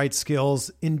candidates with the right skills,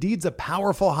 Indeed's a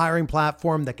powerful hiring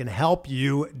platform that can help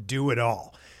you do it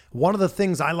all. One of the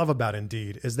things I love about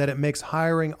Indeed is that it makes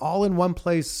hiring all in one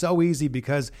place so easy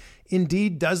because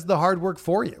Indeed does the hard work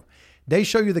for you. They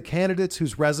show you the candidates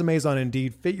whose resumes on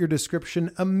Indeed fit your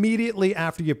description immediately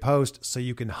after you post so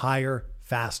you can hire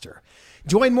faster.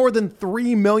 Join more than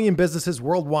 3 million businesses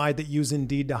worldwide that use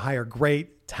Indeed to hire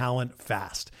great talent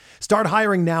fast. Start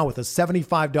hiring now with a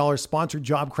 $75 sponsored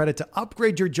job credit to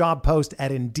upgrade your job post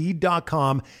at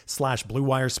Indeed.com/Blue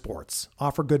Wire Sports.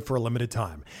 Offer good for a limited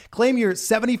time. Claim your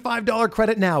 $75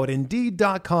 credit now at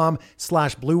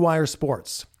Indeed.com/Blue Wire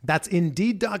Sports. That's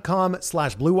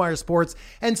Indeed.com/Blue Wire Sports,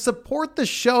 and support the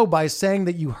show by saying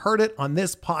that you heard it on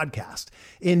this podcast.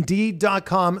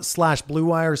 Indeed.com/Blue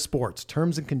Wire Sports.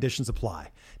 Terms and conditions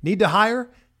apply. Need to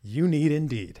hire? You need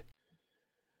Indeed.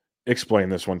 Explain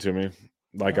this one to me.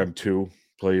 Like I'm two,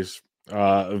 please.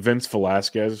 Vince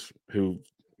Velasquez, who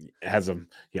has I'm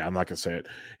not going to say it.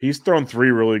 He's thrown 3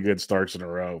 really good starts in a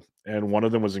row. And one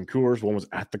of them was in Coors. One was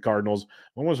at the Cardinals.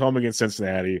 One was home against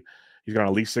Cincinnati. He's got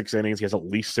at least 6 innings. He has at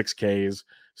least 6 Ks.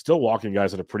 Still walking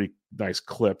guys at a pretty nice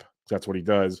clip. That's what he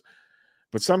does.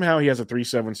 But somehow he has a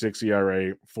 3.76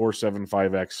 ERA,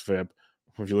 4.75 xFIP.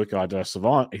 If you look at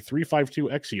Savant, a 3.52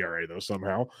 xERA, though,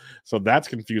 somehow. So that's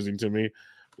confusing to me.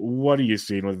 What are you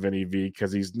seeing with Vinny V?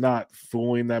 Because he's not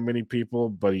fooling that many people,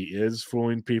 but he is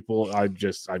fooling people. I'm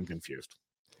confused.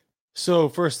 So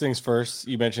first things first,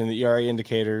 you mentioned the ERA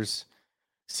indicators.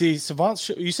 See, you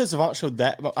said Savant showed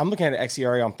that. I'm looking at an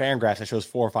xERA on Fangraphs that shows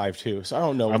 4.52. So I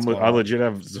don't know. I legit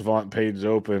have Savant page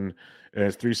open, and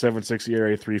it's 3.76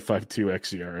 ERA, 3.52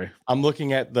 xERA. I'm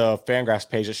looking at the Fangraphs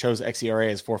page that shows xERA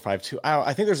as 4.52.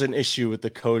 I think there's an issue with the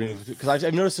coding because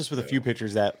I've noticed this with a few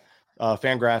pitchers that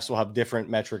Fangraphs will have different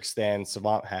metrics than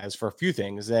Savant has for a few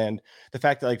things. And the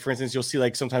fact that, like, for instance, you'll see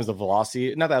like sometimes the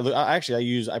velocity, not that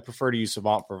I prefer to use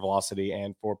Savant for velocity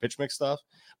and for pitch mix stuff,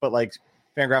 but like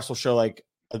Fangraphs will show like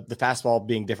the fastball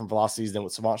being different velocities than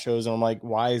what Savant shows. And I'm like,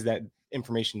 why is that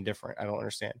information different? I don't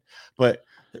understand. But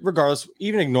regardless,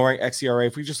 even ignoring xERA,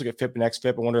 if we just look at FIP and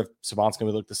xFIP, I wonder if Savant's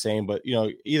going to look the same. But,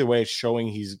 either way, it's showing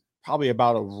he's probably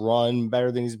about a run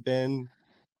better than he's been.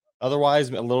 Otherwise,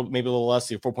 maybe a little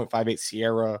less, 4.58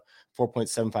 Sierra,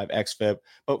 4.75 xFIP.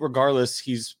 But regardless,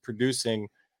 he's producing.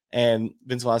 And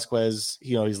Vince Velasquez,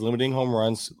 he's limiting home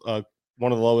runs,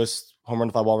 one of the lowest home run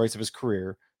to fly ball rates of his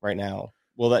career right now.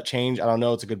 Will that change? I don't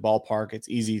know. It's a good ballpark. It's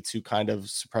easy to kind of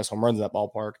suppress home runs in that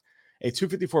ballpark. A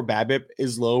 254 BABIP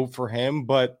is low for him,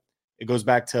 but it goes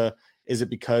back to, is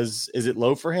it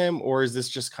low for him, or is this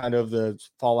just kind of the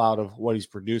fallout of what he's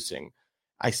producing?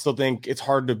 I still think it's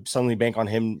hard to suddenly bank on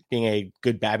him being a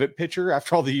good BABIP pitcher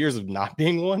after all the years of not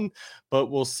being one,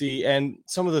 but we'll see. And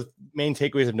some of the main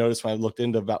takeaways I've noticed when I looked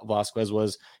into Velasquez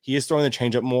was he is throwing the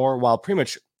changeup more while pretty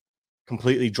much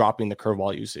completely dropping the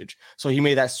curveball usage. So he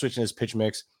made that switch in his pitch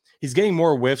mix. He's getting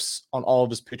more whiffs on all of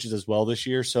his pitches as well this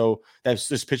year. So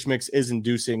this pitch mix is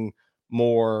inducing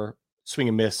more swing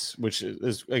and miss, which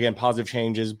is again positive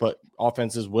changes, but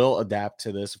offenses will adapt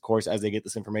to this, of course, as they get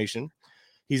this information.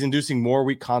 He's inducing more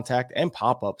weak contact and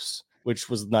pop-ups, which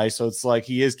was nice. So it's like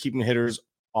he is keeping hitters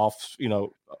off,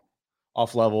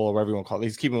 off level or whatever you want to call it.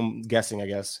 He's keeping them guessing, I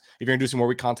guess. If you're inducing more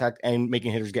weak contact and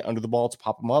making hitters get under the ball to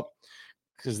pop them up,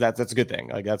 because that's a good thing.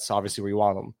 Like that's obviously where you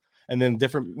want them. And then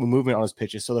different movement on his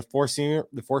pitches. So the four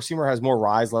seamer has more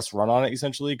rise, less run on it,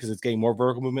 essentially, because it's getting more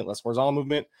vertical movement, less horizontal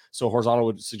movement. So horizontal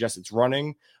would suggest it's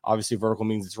running. Obviously, vertical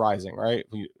means it's rising, right?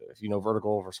 If you know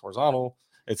vertical versus horizontal,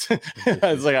 it's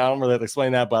it's like I don't really have to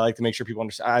explain that, but I like to make sure people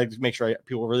understand. I make sure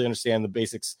people really understand the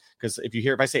basics, because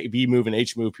if I say V move and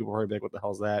H move, people are probably like, "What the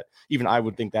hell is that?" Even I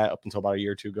would think that up until about a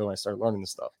year or two ago when I started learning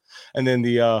this stuff. And then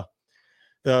the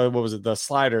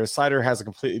slider. Slider has a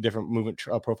completely different movement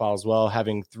profile as well,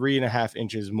 having 3.5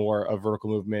 inches more of vertical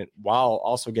movement while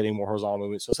also getting more horizontal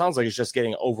movement. So it sounds like it's just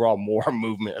getting overall more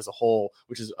movement as a whole,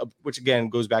 which again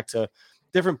goes back to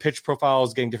different pitch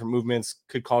profiles. Getting different movements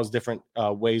could cause different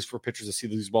ways for pitchers to see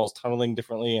these balls tunneling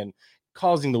differently and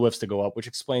causing the whiffs to go up, which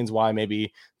explains why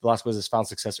maybe Velasquez has found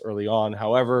success early on.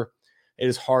 However, it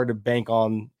is hard to bank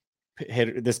on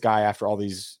this guy after all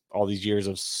these years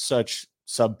of such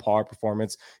subpar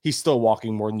performance. He's still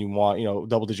walking more than you want,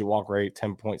 double-digit walk rate,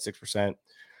 10.6%.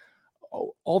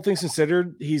 All things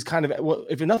considered, he's kind of, well,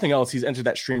 if nothing else, he's entered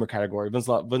that streamer category. Vince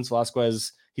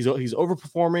Velasquez, he's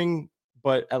overperforming,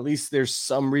 but at least there's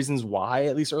some reasons why,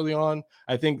 at least early on.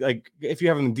 I think, like, if you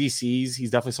have him in DCs,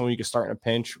 he's definitely someone you can start in a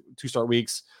pinch, 2-start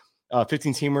weeks.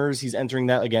 15-teamers, he's entering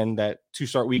that, again, that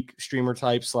 2-start week streamer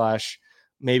type /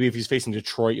 maybe if he's facing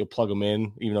Detroit, you'll plug him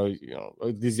in, even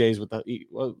though, these days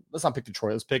let's not pick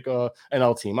Detroit. Let's pick an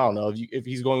L team. I don't know if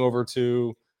he's going over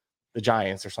to the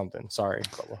Giants or something. Sorry,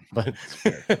 but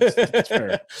that's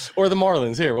fair. Or the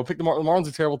Marlins. Here, we'll pick the Marlins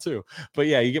are terrible too. But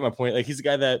yeah, you get my point. Like, he's a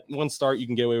guy that one start you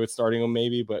can get away with starting him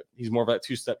maybe, but he's more of that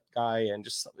 2-step guy. And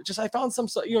just I found some,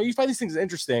 you find these things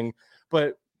interesting,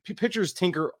 but pitchers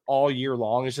tinker all year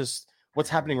long. It's just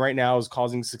what's happening right now is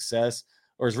causing success,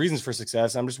 or his reasons for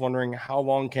success. I'm just wondering how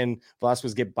long can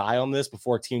Velasquez get by on this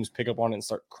before teams pick up on it and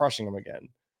start crushing him again.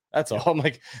 That's all. I'm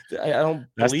like, I don't.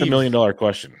 That's the $1 million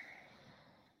question.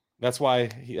 That's why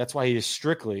he is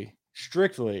strictly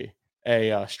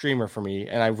a streamer for me,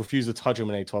 and I refuse to touch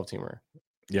him in a 12-teamer.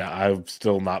 Yeah, I'm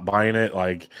still not buying it.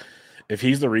 Like, if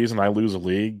he's the reason I lose a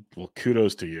league, well,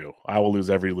 kudos to you. I will lose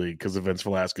every league because of Vince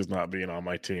Velasquez not being on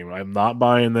my team. I'm not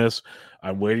buying this.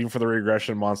 I'm waiting for the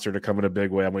regression monster to come in a big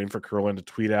way. I'm waiting for Kurland to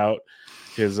tweet out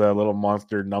his little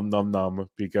monster num,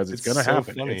 because it's going to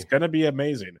happen. Funny. It's going to be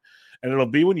amazing. And it'll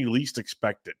be when you least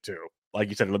expect it to. Like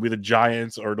you said, it'll be the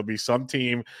Giants, or it'll be some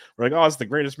team. We're like, oh, it's the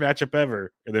greatest matchup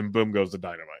ever. And then boom goes the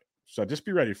dynamite. So just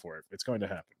be ready for it. It's going to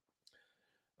happen.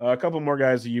 A couple more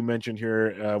guys that you mentioned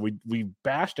here. We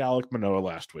bashed Alek Manoah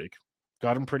last week.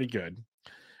 Got him pretty good.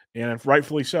 And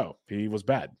rightfully so. He was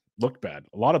bad. Looked bad.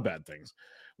 A lot of bad things.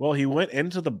 Well, he went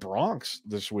into the Bronx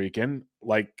this weekend,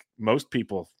 like most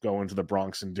people go into the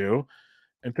Bronx and do,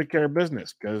 and took care of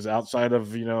business. Because outside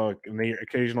of, the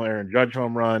occasional Aaron Judge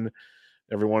home run,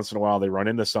 every once in a while they run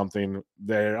into something.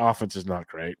 Their offense is not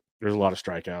great. There's a lot of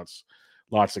strikeouts,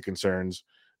 lots of concerns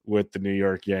with the New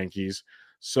York Yankees.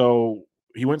 So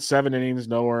he went 7 innings,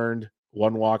 no earned,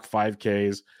 1 walk, 5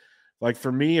 Ks. Like,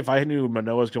 for me, if I knew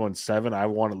Manoah's going 7, I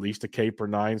want at least a K per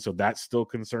 9. So that still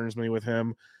concerns me with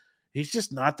him. He's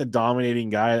just not the dominating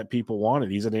guy that people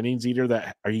wanted. He's an innings eater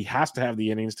that he has to have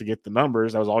the innings to get the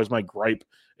numbers. That was always my gripe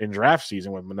in draft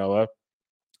season with Manoah.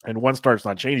 And 1 start's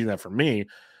not changing that for me.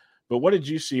 But what did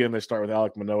you see in the start with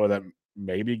Alek Manoah that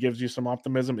maybe gives you some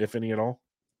optimism, if any at all?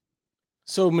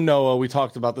 So Manoah, we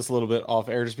talked about this a little bit off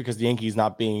air, just because the Yankees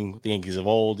not being the Yankees of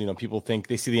old, people think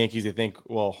they see the Yankees, they think,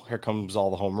 well, here comes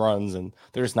all the home runs, and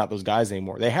they're just not those guys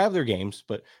anymore. They have their games,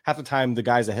 but half the time the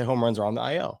guys that hit home runs are on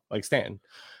the IL, like Stanton.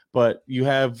 But you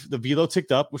have the velo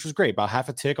ticked up, which was great, about half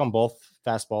a tick on both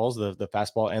fastballs, the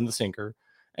fastball and the sinker.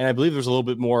 And I believe there's a little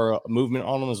bit more movement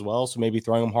on them as well. So maybe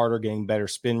throwing them harder, getting better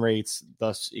spin rates,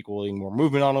 thus equaling more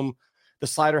movement on them. The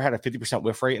slider had a 50%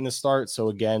 whiff rate in the start. So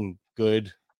again,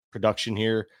 good production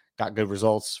here, got good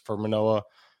results for Manoah.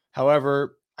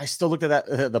 However, I still looked at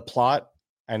the plot,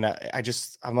 and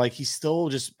I'm like, he still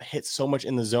just hits so much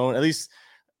in the zone. At least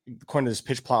according to this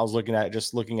pitch plot I was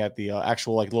looking at the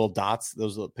actual like little dots,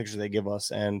 those little pictures they give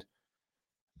us, and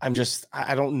I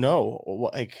don't know.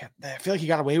 Like, I feel like he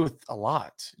got away with a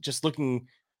lot. Just looking,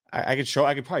 I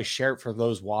could probably share it for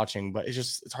those watching, but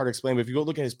it's hard to explain. But if you go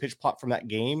look at his pitch plot from that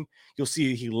game, you'll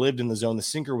see he lived in the zone. The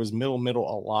sinker was middle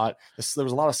a lot. There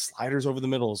was a lot of sliders over the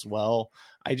middle as well.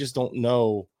 I just don't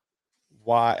know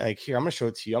why. Like here, I'm going to show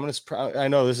it to you. I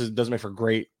know this doesn't make for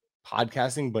great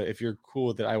podcasting, but if you're cool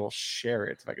with it, I will share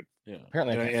it. If I could,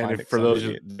 apparently, I can't find it. For those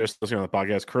just listening on the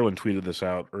podcast, Kurland tweeted this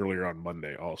out earlier on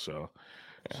Monday, also,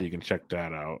 so you can check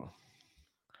that out.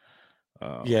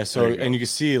 So and you can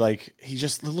see like he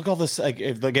just look all this like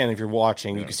if you're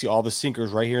watching, you can see all the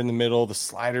sinkers right here in the middle, the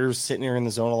sliders sitting here in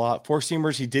the zone a lot. Four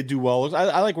seamers, he did do well.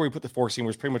 I like where he put the four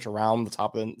seamers pretty much around the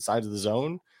top of the sides of the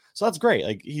zone. So that's great.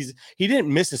 Like he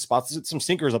didn't miss his spots. Some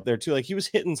sinkers up there too. Like he was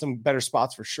hitting some better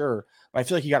spots for sure. But I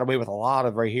feel like he got away with a lot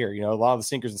of right here. A lot of the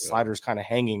sinkers and sliders kind of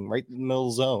hanging right in the middle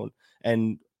of the zone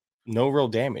and no real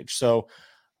damage. So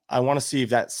I want to see if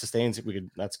that sustains.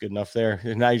 That's good enough there.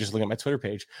 And now you just look at my Twitter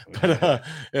page, but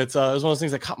it was one of those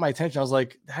things that caught my attention. I was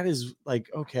like, that is like,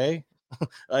 okay.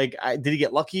 Like, did he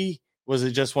get lucky? Was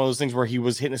it just one of those things where he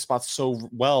was hitting his spots so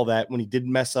well that when he did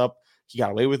mess up, he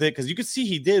got away with it? Because you could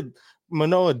see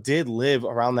Manoah did live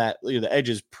around that, the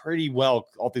edges pretty well,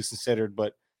 all things considered,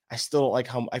 but I still like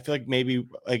how I feel like maybe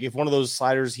like if one of those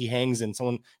sliders he hangs and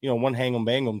someone, one hang 'em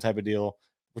bang 'em type of deal,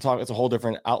 we're talking, it's a whole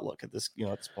different outlook at this,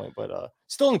 at this point, but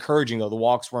still encouraging though. The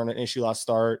walks weren't an issue last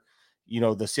start. The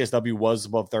CSW was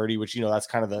above 30, which, that's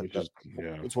kind of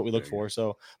it's what we look for.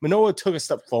 So Manoah took a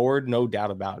step forward, no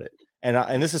doubt about it.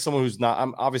 And this is someone who's not,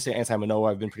 I'm obviously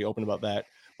anti-Manoah. I've been pretty open about that,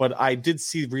 but I did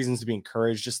see reasons to be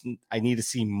encouraged. Just, I need to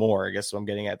see more, I guess what I'm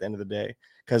getting at the end of the day.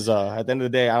 Cause at the end of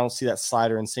the day, I don't see that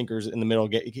slider and sinkers in the middle,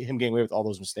 him getting away with all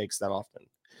those mistakes that often.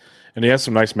 And he has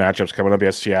some nice matchups coming up. He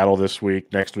has Seattle this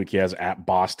week. Next week he has at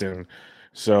Boston.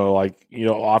 So,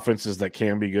 offenses that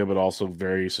can be good, but also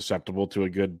very susceptible to a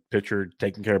good pitcher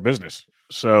taking care of business.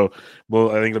 So,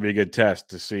 I think it'll be a good test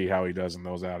to see how he does in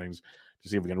those outings, to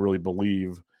see if we can really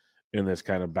believe in this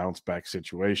kind of bounce back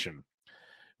situation.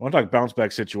 I want to talk bounce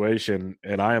back situation,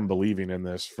 and I am believing in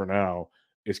this for now,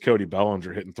 is Cody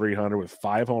Bellinger hitting 300 with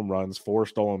 5 home runs, 4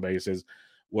 stolen bases.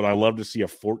 Would I love to see a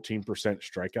 14%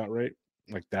 strikeout rate?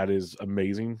 Like, that is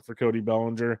amazing for Cody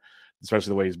Bellinger,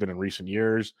 especially the way he's been in recent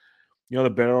years. The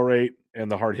barrel rate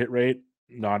and the hard hit rate,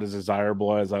 not as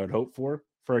desirable as I would hope for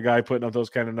a guy putting up those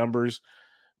kind of numbers.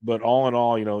 But all in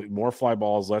all, more fly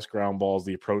balls, less ground balls.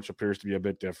 The approach appears to be a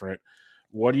bit different.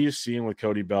 What are you seeing with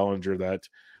Cody Bellinger that,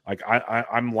 like,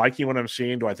 I'm liking what I'm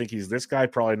seeing? Do I think he's this guy?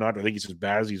 Probably not. Do I think he's as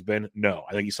bad as he's been? No.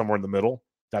 I think he's somewhere in the middle.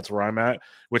 That's where I'm at,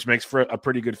 which makes for a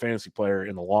pretty good fantasy player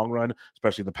in the long run,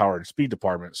 especially in the power and speed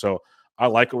department. So I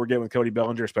like what we're getting with Cody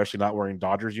Bellinger, especially not wearing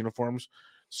Dodgers uniforms.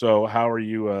 So how are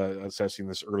you assessing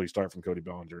this early start from Cody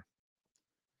Bellinger?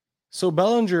 So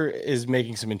Bellinger is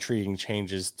making some intriguing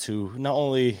changes to not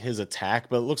only his attack,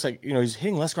 but it looks like, he's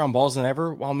hitting less ground balls than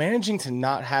ever while managing to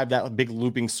not have that big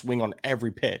looping swing on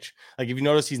every pitch. Like if you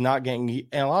notice, he's not getting,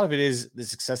 and a lot of it is the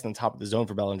success in the top of the zone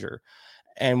for Bellinger.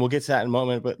 And we'll get to that in a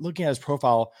moment, but looking at his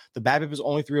profile, the BABIP is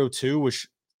only 302, which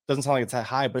doesn't sound like it's that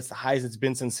high, but it's the highest it's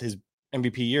been since his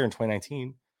MVP year in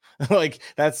 2019. Like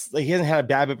that's like he hasn't had a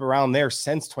BABIP around there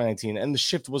since 2019, and the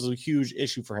shift was a huge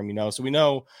issue for him. So we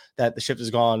know that the shift is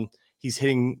gone. He's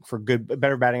hitting for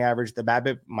better batting average. The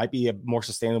BABIP might be a more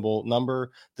sustainable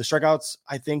number. The strikeouts,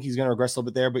 I think he's going to regress a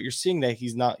little bit there, but you're seeing that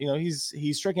he's not. He's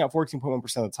striking out 14.1%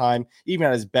 of the time. Even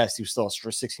at his best, he was still a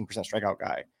 16% strikeout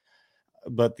guy.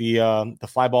 But the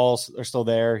fly balls are still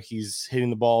there. He's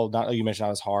hitting the ball, not like you mentioned,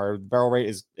 not as hard. The barrel rate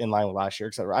is in line with last year,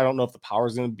 etc. I don't know if the power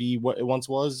is going to be what it once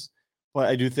was, but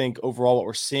I do think overall what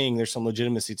we're seeing, there's some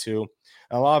legitimacy to.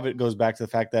 And a lot of it goes back to the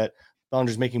fact that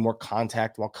Bellinger's making more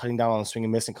contact while cutting down on the swing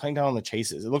and miss and cutting down on the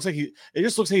chases. It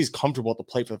just looks like he's comfortable at the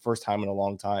plate for the first time in a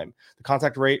long time. The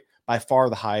contact rate by far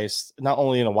the highest, not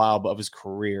only in a while, but of his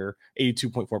career,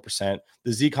 82.4%.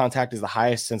 The Z contact is the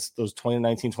highest since those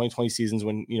 2019, 2020 seasons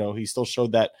when, he still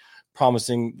showed that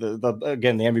promising, the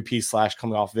MVP /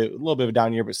 coming off of it, a little bit of a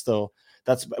down year, but still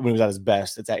that's when he was at his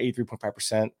best. It's at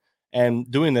 83.5%.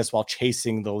 And doing this while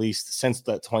chasing the least since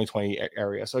the 2020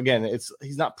 area. So again,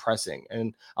 he's not pressing.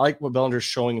 And I like what Bellinger's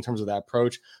showing in terms of that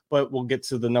approach, but we'll get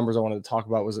to the numbers I wanted to talk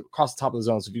about was across the top of the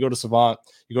zone. So if you go to Savant,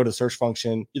 you go to the search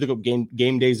function, you look up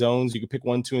game day zones, you can pick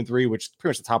 1, 2, and 3, which is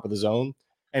pretty much the top of the zone.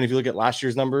 And if you look at last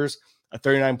year's numbers, a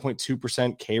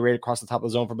 39.2% K rate across the top of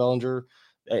the zone for Bellinger,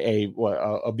 a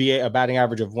batting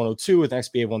average of 102 with an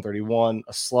XBA of 131,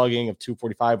 a slugging of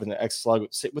 245 with an X slug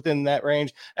sit within that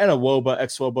range, and a WOBA,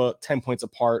 X WOBA 10 points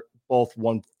apart, both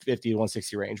 150 to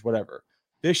 160 range, whatever.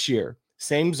 This year,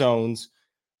 same zones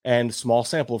and small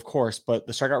sample, of course, but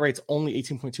the strikeout rate's only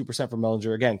 18.2% for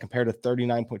Bellinger, again, compared to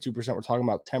 39.2%. We're talking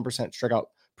about 10% strikeout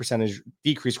percentage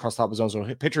decrease across the top of the zone.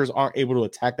 So pitchers aren't able to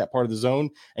attack that part of the zone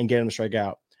and get him to strike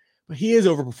out. But he is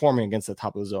overperforming against the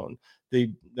top of the zone.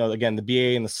 Again, the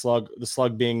BA and the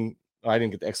slug being I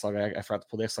didn't get the X log. I forgot to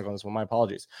pull the X log on this one. My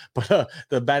apologies. But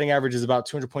the batting average is about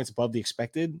 200 points above the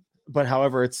expected. But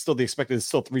however, it's still the expected is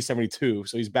still 372.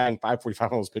 So he's batting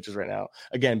 545 on those pitches right now.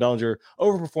 Again, Bellinger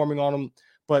overperforming on him.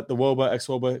 But the WOBA,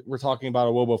 ex-WOBA, we're talking about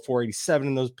a WOBA 487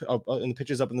 in those in the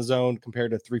pitches up in the zone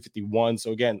compared to 351.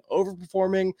 So again,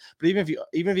 overperforming. But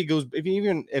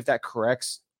even if that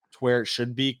corrects to where it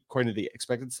should be according to the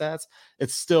expected stats,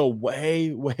 it's still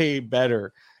way, way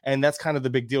better. And that's kind of the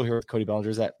big deal here with Cody Bellinger,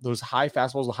 is that those high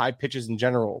fastballs, the high pitches in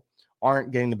general,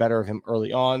 aren't getting the better of him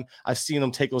early on. I've seen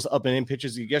him take those up and in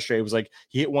pitches. Yesterday, it was like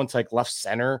he hit one to like left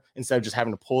center instead of just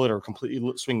having to pull it or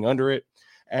completely swinging under it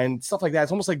and stuff like that.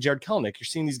 It's almost like Jared Kelenic. You're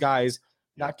seeing these guys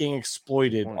not getting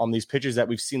exploited on these pitches that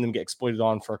we've seen them get exploited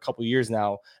on for a couple of years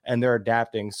now, and they're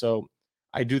adapting. So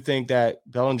I do think that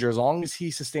Bellinger, as long as he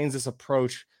sustains this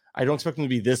approach, I don't expect him to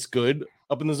be this good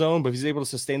up in the zone, but if he's able to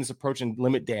sustain this approach and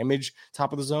limit damage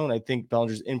top of the zone, I think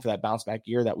Bellinger's in for that bounce back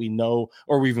year that we know,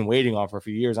 or we've been waiting on for a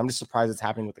few years. I'm just surprised it's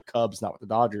happening with the Cubs, not with the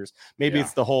Dodgers. Maybe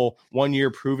it's the whole 1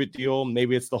 year prove it deal.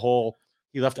 Maybe it's the whole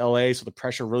he left LA, so the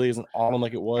pressure really isn't on him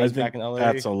like it was back in LA.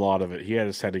 That's a lot of it. He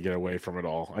just had to get away from it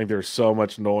all. I think there's so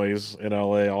much noise in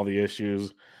LA, all the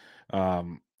issues.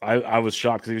 I was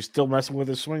shocked because he was still messing with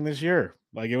his swing this year.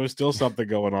 Like it was still something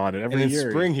going on. And in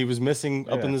spring, he was missing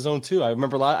up in the zone too. I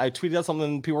remember I tweeted out something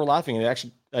and people were laughing, and it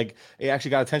actually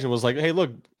got attention. It was like, hey,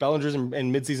 look, Bellinger's in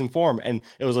midseason form, and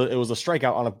it was a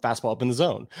strikeout on a fastball up in the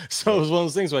zone. So it was one of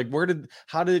those things where, like,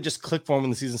 how did it just click for him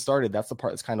when the season started? That's the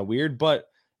part that's kind of weird, but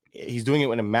he's doing it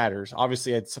when it matters.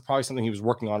 Obviously, it's probably something he was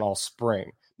working on all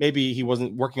spring. Maybe he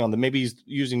wasn't working on them. Maybe he's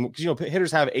using, because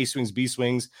hitters have A swings, B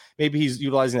swings. Maybe he's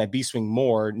utilizing that B swing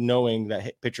more, knowing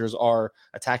that pitchers are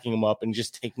attacking him up and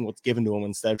just taking what's given to him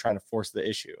instead of trying to force the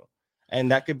issue.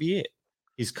 And that could be it.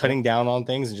 He's cutting down on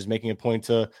things and just making a point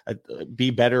to be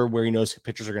better where he knows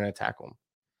pitchers are going to attack him.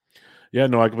 Yeah,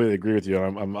 no, I completely agree with you.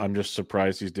 I'm just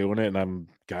surprised he's doing it, and I'm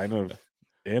kind of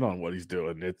in on what he's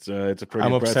doing. It's a pretty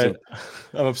impressive.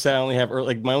 I'm upset. I only have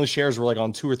my only shares were like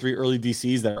on 2 or 3 early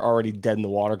DCs that are already dead in the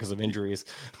water because of injuries.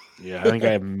 Yeah, I think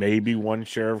I have maybe 1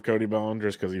 share of Cody Bellinger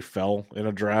just because he fell in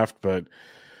a draft. But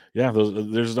yeah,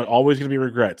 there's always going to be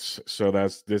regrets. So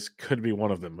this could be one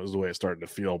of them. Is the way it's starting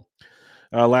to feel.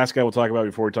 Last guy we'll talk about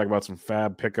before we talk about some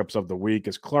FAAB pickups of the week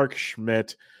is Clarke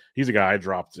Schmidt. He's a guy I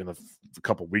dropped in a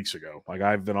couple weeks ago. Like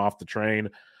I've been off the train.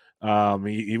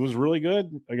 He was really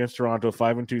good against Toronto,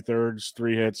 5 2/3,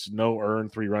 3 hits, no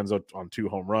earned, 3 runs on 2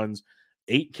 home runs,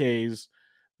 8 Ks.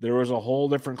 There was a whole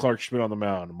different Clarke Schmidt on the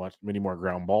mound, many more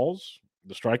ground balls.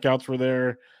 The strikeouts were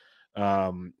there.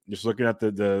 Just looking at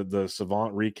the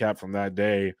Savant recap from that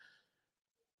day,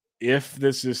 if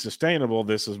this is sustainable,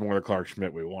 this is more the Clarke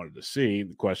Schmidt we wanted to see.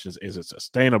 The question is it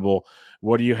sustainable?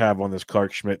 What do you have on this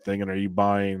Clarke Schmidt thing, and are you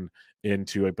buying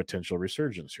into a potential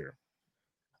resurgence here?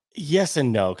 Yes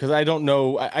and no, because I don't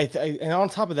know. And on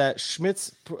top of that,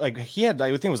 Schmidt's he had,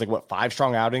 I would think it was 5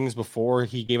 strong outings before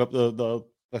he gave up the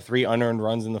 3 unearned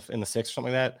runs in the 6th or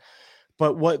something like that.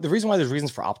 But the reason why there's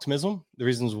reasons for optimism, the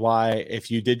reasons why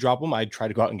if you did drop him, I'd try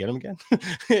to go out and get him again,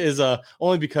 is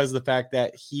only because of the fact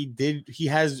that he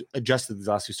has adjusted these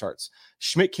last 2 starts.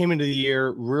 Schmidt came into the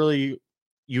year really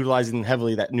utilizing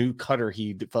heavily that new cutter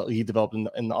he developed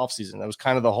in the offseason. That was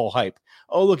kind of the whole hype.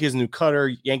 Oh, look, he has a new cutter,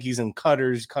 Yankees and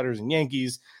cutters and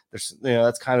Yankees. There's,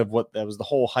 that's kind of what that was. The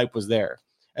whole hype was there.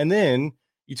 And then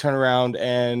you turn around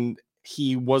and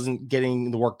he wasn't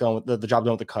getting the work done, the job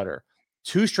done with the cutter.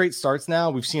 2 straight starts now,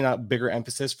 we've seen a bigger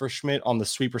emphasis for Schmidt on the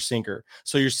sweeper sinker.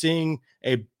 So you're seeing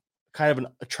a kind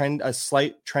of a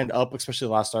slight trend up, especially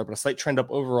the last start, but a slight trend up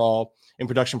overall in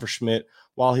production for Schmidt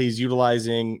while he's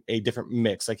utilizing a different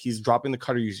mix. Like he's dropping the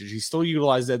cutter usage. He still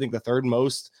utilized, I think, the 3rd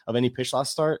most of any pitch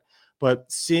last start,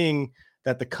 but seeing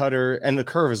that the cutter and the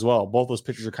curve as well, both those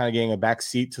pitchers are kind of getting a back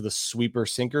seat to the sweeper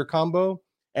sinker combo.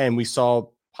 And we saw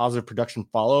positive production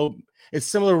follow. It's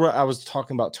similar to what I was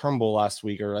talking about Turnbull last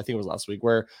week, or I think it was last week,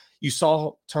 where you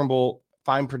saw Turnbull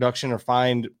find production or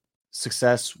find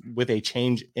success with a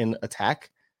change in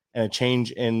attack and a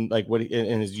change in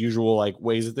in his usual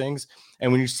ways of things.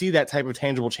 And when you see that type of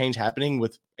tangible change happening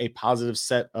with a positive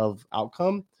set of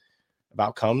outcomes,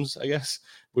 I guess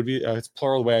would be it's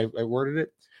plural the way I worded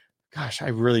it. Gosh, I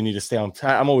really need to stay on.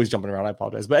 I'm always jumping around. I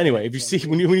apologize. But anyway, if you see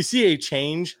when you see a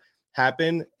change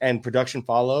happen and production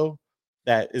follow,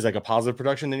 that is like a positive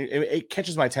production, then it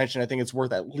catches my attention. I think it's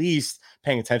worth at least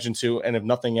paying attention to, and if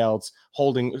nothing else,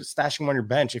 stashing him on your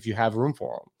bench if you have room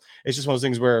for him. It's just one of those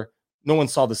things where no one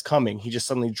saw this coming. He just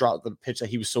suddenly dropped the pitch that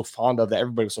he was so fond of, that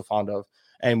everybody was so fond of,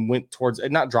 and went towards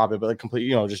not drop it, but completely,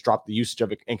 just drop the usage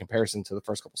of it in comparison to the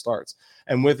first couple starts.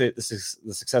 And with it, the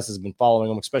success has been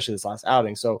following him, especially this last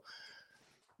outing. So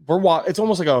it's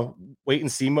almost like a wait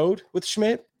and see mode with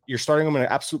Schmidt. You're starting him in an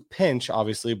absolute pinch,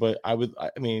 obviously, but I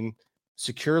mean,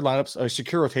 secure lineups, a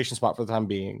secure rotation spot for the time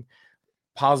being,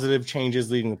 positive changes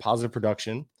leading to positive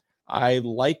production. I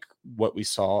like what we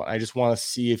saw. I just want to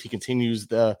see if he continues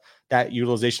that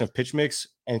utilization of pitch mix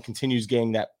and continues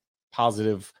getting that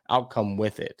positive outcome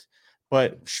with it.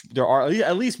 But there are,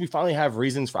 at least we finally have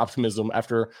reasons for optimism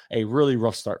after a really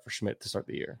rough start for Schmidt to start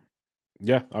the year.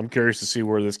 Yeah, I'm curious to see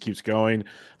where this keeps going,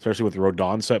 especially with the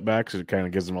Rodon setbacks. It kind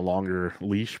of gives them a longer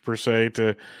leash, per se,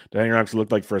 to hang around. Because it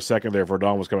looked like for a second there, if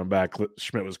Rodon was coming back,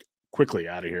 Schmidt was quickly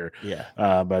out of here. Yeah.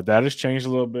 But that has changed a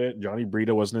little bit. Johnny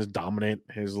Brito wasn't as dominant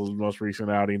his most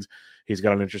recent outings. He's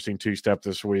got an interesting two-step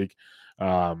this week.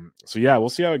 So, yeah, we'll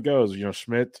see how it goes.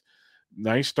 Schmidt,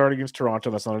 nice start against Toronto.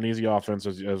 That's not an easy offense,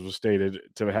 as was stated,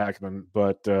 to Hackman.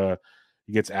 But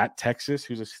he gets at Texas,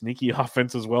 who's a sneaky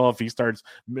offense as well. If he starts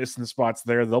missing spots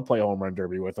there, they'll play home run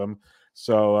derby with him.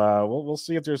 So we'll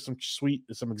see if there's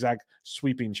some exact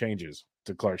sweeping changes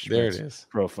to Clark Schmidt's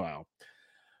profile.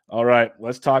 All right,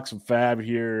 let's talk some FAAB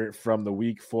here from the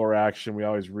Week 4 action. We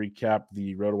always recap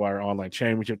the RotoWire Online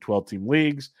Championship 12-team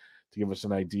leagues to give us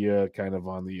an idea kind of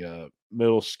on the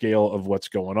middle scale of what's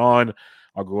going on.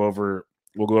 We'll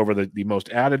go over the most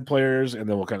added players, and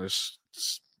then we'll kind of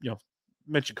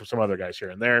mention some other guys here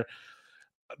and there.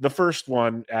 The first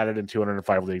one added in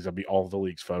 205 leagues. That'll be all of the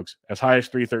leagues, folks. As high as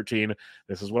 313.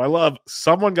 This is what I love.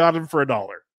 Someone got him for $1.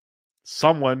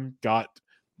 Someone got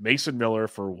Mason Miller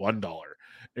for $1.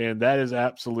 And that is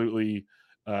absolutely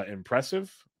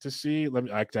impressive to see.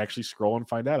 I can actually scroll and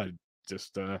find out. I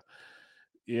just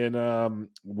in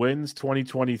wins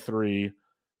 2023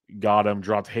 got him,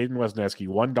 dropped Hayden Wesneski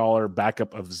 $1,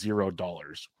 backup of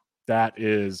 $0. That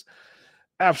is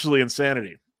absolutely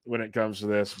insanity when it comes to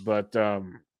this. But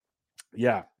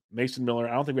yeah, Mason Miller,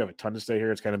 I don't think we have a ton to say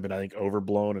here. It's kind of been, I think,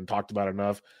 overblown and talked about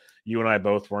enough. You and I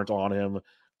both weren't on him.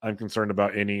 I'm concerned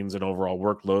about innings and overall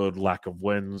workload, lack of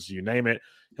wins, you name it.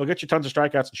 He'll get you tons of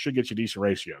strikeouts and should get you decent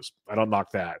ratios. I don't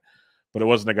knock that. But it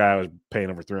wasn't a guy I was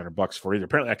paying over $300 for either.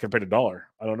 Apparently, I could have paid $1.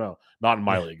 I don't know. Not in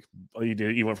my league.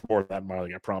 He went for more than that in my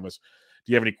league, I promise.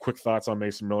 Do you have any quick thoughts on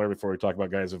Mason Miller before we talk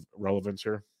about guys of relevance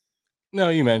here? No,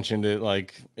 you mentioned it.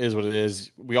 Like, is what it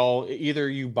is. We all, either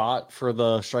you bought for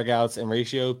the strikeouts and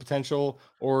ratio potential,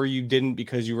 or you didn't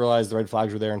because you realized the red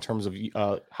flags were there in terms of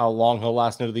how long he'll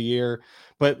last into the year.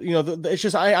 But it's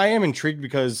just I am intrigued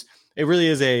because it really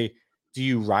is do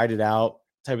you ride it out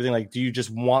type of thing? Like, do you just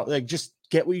want just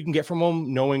get what you can get from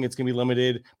him, knowing it's going to be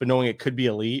limited, but knowing it could be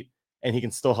elite and he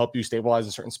can still help you stabilize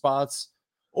in certain spots,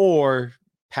 or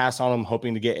pass on him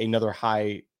hoping to get another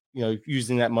high,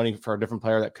 using that money for a different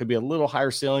player that could be a little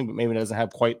higher ceiling, but maybe doesn't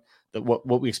have quite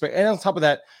what we expect. And on top of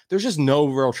that, there's just no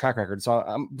real track record.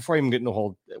 So before I even get into the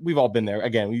whole, we've all been there.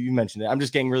 Again, you mentioned it. I'm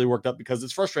just getting really worked up because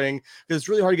it's frustrating because it's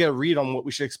really hard to get a read on what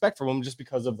we should expect from him just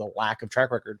because of the lack of track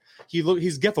record.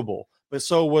 He's giftable, but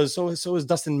so is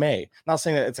Dustin May. Not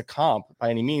saying that it's a comp by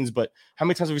any means, but how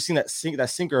many times have we seen that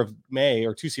sinker of May,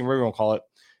 or two-seam, whatever you want to call it,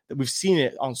 that we've seen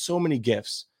it on so many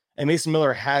gifts. And Mason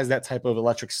Miller has that type of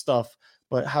electric stuff.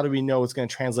 But how do we know it's going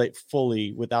to translate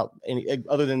fully without any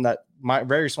other than that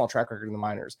very small track record in the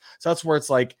minors? So that's where it's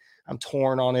like I'm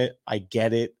torn on it. I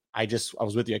get it. I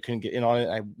was with you. I couldn't get in on it.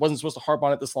 I wasn't supposed to harp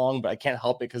on it this long, but I can't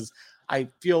help it because I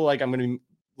feel like I'm going to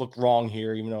look wrong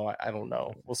here, even though I don't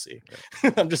know. We'll see.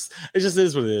 It just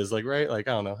is what it is. Like, right? Like,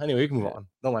 I don't know. Anyway, you can move on.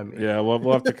 Don't mind me. Yeah,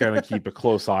 we'll have to kind of keep a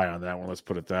close eye on that one. Let's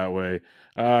put it that way.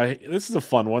 This is a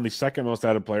fun one. The second most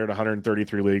added player to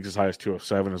 133 leagues, as high as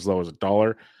 207, as low as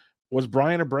 $1. Was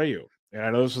Brian Abreu. And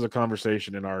I know this was a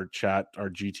conversation in our chat, our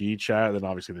GT chat, then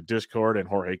obviously the Discord, and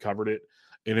Jorge covered it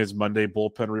in his Monday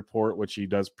bullpen report, which he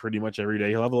does pretty much every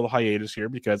day. He'll have a little hiatus here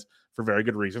because for very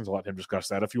good reasons. I'll let him discuss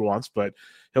that if he wants, but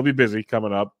he'll be busy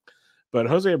coming up. But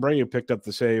Jose Abreu picked up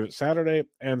the save Saturday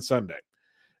and Sunday.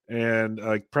 And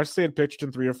Presley had pitched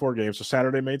in 3 or 4 games, so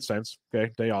Saturday made sense.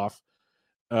 Okay, day off.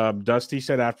 Dusty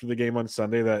said after the game on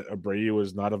Sunday that Abreu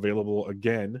was not available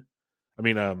again.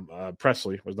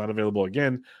 Presley was not available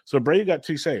again. So Abreu got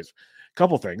 2 saves.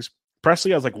 Couple things.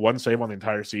 Presley has 1 save on the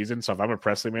entire season. So if I'm a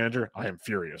Presley manager, I am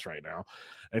furious right now.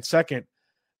 And second,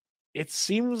 it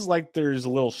seems like there's a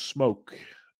little smoke,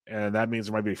 and that means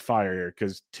there might be fire here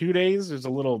because 2 days is a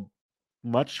little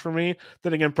much for me.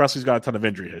 Then again, Presley's got a ton of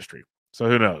injury history. So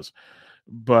who knows?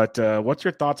 But what's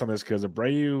your thoughts on this? Because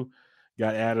Abreu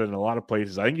got added in a lot of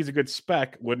places. I think he's a good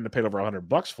spec. Wouldn't have paid over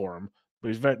 $100 for him, but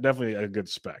he's definitely a good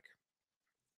spec.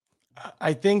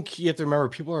 I think you have to remember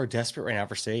people are desperate right now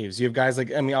for saves. You have guys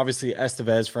like, I mean, obviously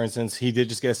Estevez, for instance, he did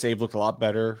just get a save, looked a lot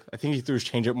better. I think he threw his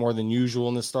changeup more than usual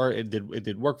in the start. It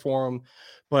did work for him,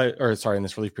 in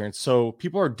this relief appearance. So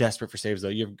people are desperate for saves though.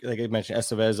 You have, like I mentioned,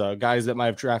 Estevez, guys that might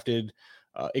have drafted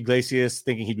Iglesias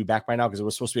thinking he'd be back by now because it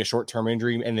was supposed to be a short-term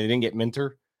injury and they didn't get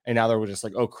Minter, and now they're just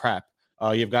like, oh crap.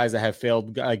 You have guys that have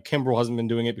failed. Kimbrel hasn't been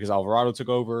doing it because Alvarado took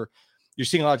over. You're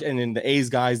seeing a lot, and then the A's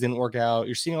guys didn't work out.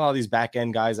 You're seeing a lot of these back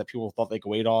end guys that people thought they could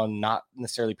wait on, not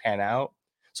necessarily pan out.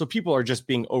 So people are just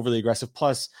being overly aggressive.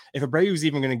 Plus, if Abreu's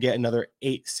even going to get another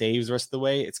 8 saves the rest of the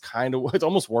way, it's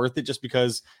almost worth it just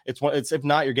because it's if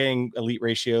not, you're getting elite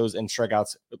ratios and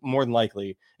strikeouts more than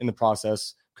likely in the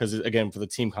process. Because again, for the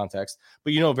team context,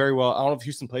 but you know very well, I don't know if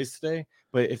Houston plays today,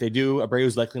 but if they do,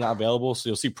 Abreu's likely not available. So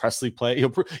you'll see Presley play.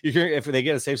 You're hearing if they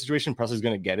get a save situation, Presley's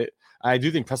going to get it. I do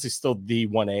think Presley's still the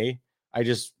 1A.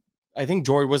 I think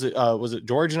George was it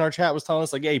George in our chat was telling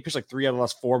us like, yeah, he pitched like 3 out of the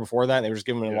last 4 before that. And they were just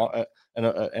giving him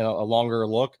a longer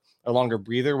look, a longer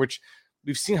breather, which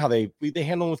we've seen how they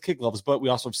handle him with kick gloves, but we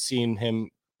also have seen him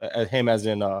as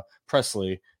in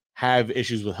Presley have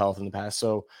issues with health in the past.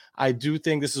 So I do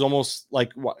think this is almost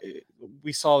like what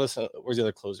we saw this. Where's the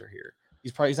other closer here?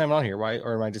 He's not even on here, right?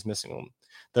 Or am I just missing him?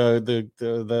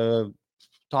 The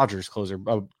Dodgers closer,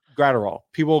 Gratterall.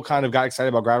 People kind of got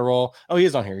excited about Gratterall. Oh, he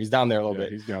is on here. He's down there a little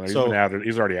bit. He's down there. He's been added.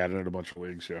 He's already added in a bunch of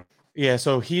leagues. Yeah. Yeah.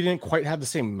 So he didn't quite have the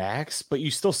same max, but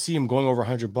you still see him going over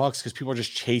 $100 because people are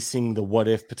just chasing the what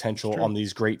if potential on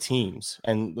these great teams.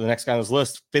 And the next guy on this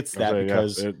list fits that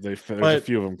because there's a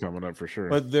few of them coming up for sure.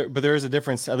 But there is a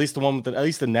difference. At least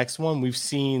the next one we've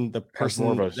seen the person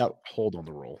more of a hold on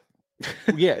the roll.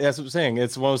 Yeah, that's what I'm saying.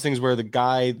 It's one of those things where the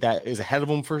guy that is ahead of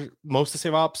him for most of the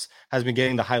save ops has been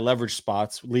getting the high leverage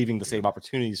spots, leaving the save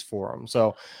opportunities for him.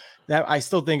 So that I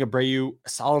still think Abreu,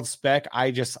 solid spec. I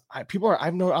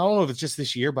don't know if it's just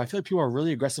this year, but I feel like people are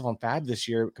really aggressive on FAAB this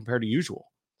year compared to usual.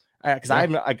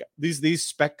 Because these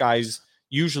spec guys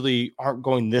usually aren't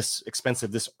going this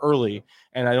expensive this early,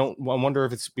 and I wonder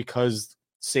if it's because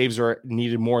saves are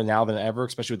needed more now than ever,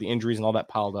 especially with the injuries and all that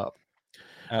piled up.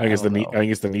 I think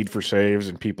it's the need for saves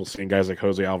and people seeing guys like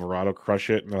Jose Alvarado crush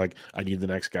it, and they're like, I need the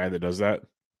next guy that does that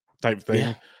type thing.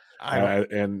 Yeah,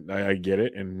 I get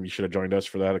it, and you should have joined us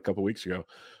for that a couple weeks ago.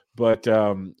 But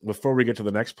before we get to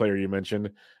the next player you mentioned,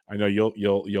 I know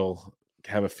you'll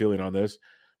have a feeling on this.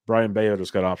 Brian Bayo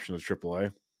just got optioned to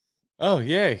AAA. Oh,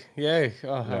 yay.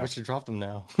 I wish I dropped him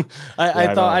now.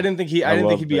 I didn't think he'd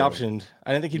be optioned.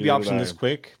 I didn't think he'd be optioned this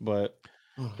quick, but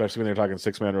especially when they're talking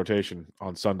 6-man rotation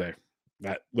on Sunday.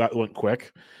 That went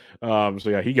quick. So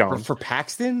yeah, he gone. For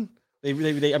Paxton?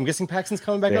 They I'm guessing Paxton's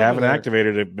coming back. They haven't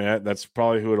activated it, Matt. That's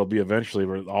probably who it'll be eventually.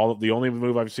 But the only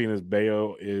move I've seen is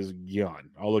Bayo is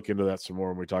gone. I'll look into that some more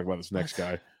when we talk about this next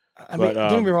guy. Don't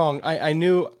get me wrong. I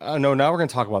knew. No, now we're gonna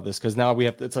talk about this because now we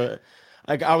have. So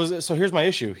here's my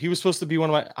issue. He was supposed to be one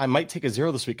of my. I might take a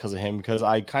 0 this week because of him because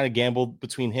I kind of gambled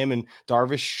between him and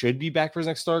Darvish should be back for his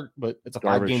next start, but it's a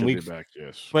 5-game week.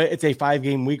 Yes. But it's a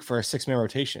 5-game week for a 6-man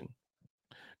rotation.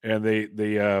 And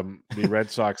the Red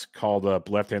Sox called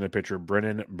up left-handed pitcher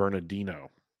Brennan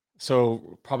Bernardino.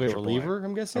 So probably a reliever,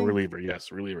 I'm guessing? A reliever,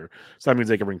 yes, reliever. So that means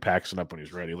they can bring Paxton up when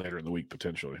he's ready later in the week,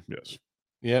 potentially. Yes.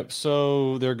 Yep.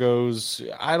 So there goes.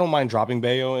 I don't mind dropping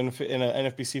Bayo in an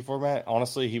NFBC format.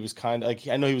 Honestly, he was kind of like,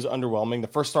 I know he was underwhelming. The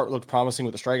first start looked promising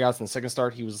with the strikeouts, and the second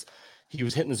start he was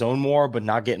hitting the zone more, but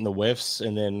not getting the whiffs.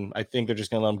 And then I think they're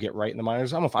just going to let him get right in the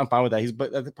minors. I'm fine with that.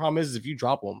 But the problem is if you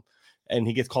drop him, and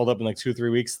he gets called up in like 2 or 3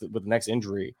 weeks with the next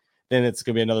injury, then it's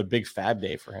going to be another big FAAB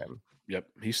day for him. Yep.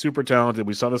 He's super talented.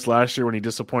 We saw this last year when he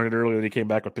disappointed early and he came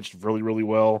back and pitched really, really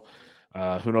well.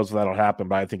 Who knows if that'll happen,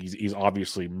 but I think he's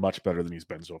obviously much better than he's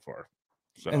been so far.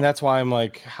 So, and that's why I'm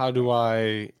like, how do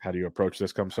you approach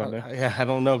this come Sunday? Yeah, I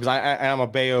don't know. Cause I'm a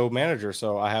Bayo manager.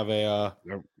 So I have a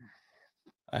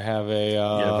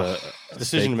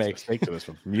decision to make. Stake to this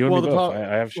one. You and me both.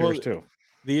 I have shares too.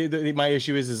 My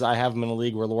issue is I have him in a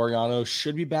league where Laureano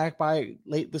should be back by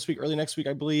late this week, early next week,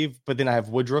 I believe. But then I have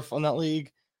Woodruff on that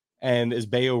league. And is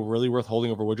Bayo really worth holding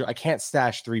over Woodruff? I can't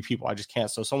stash 3 people. I just can't.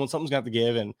 So something's going to have to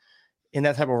give. And in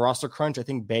that type of roster crunch, I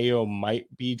think Bayo might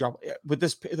be dropped. With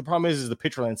this, the problem is the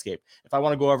pitcher landscape. If I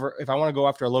want to go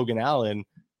after a Logan Allen,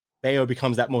 Bayo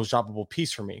becomes that most droppable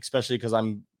piece for me, especially because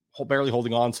I'm barely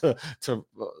holding on to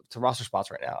roster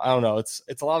spots right now. I don't know. It's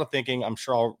a lot of thinking. I'm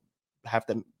sure I'll have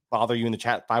to bother you in the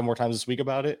chat 5 more times this week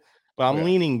about it, but I'm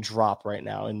leaning drop right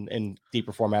now in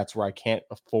deeper formats where I can't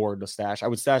afford to stash. I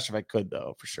would stash if I could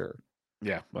though, for sure.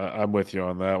 Yeah, I'm with you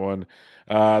on that one.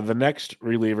 The next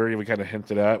reliever we kind of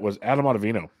hinted at was Adam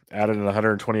Ottavino, added in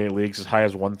 128 leagues, as high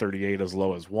as 138, as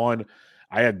low as 1.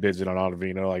 I had bids in on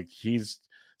Ottavino. Like he's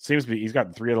seems to be. He's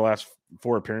got 3 of the last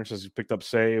 4 appearances. He's picked up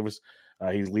saves.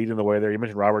 He's leading the way there. You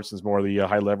mentioned Robertson's more the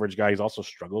high leverage guy. He's also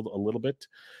struggled a little bit.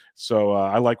 So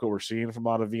I like what we're seeing from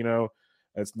Ottavino.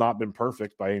 It's not been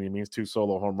perfect by any means. 2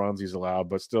 solo home runs he's allowed,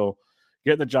 but still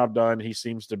getting the job done. He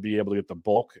seems to be able to get the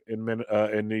bulk in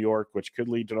New York, which could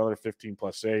lead to another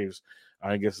 15-plus saves.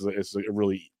 I guess it's a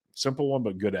really simple one,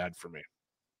 but good ad for me.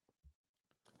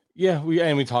 Yeah,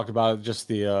 we talked about it, just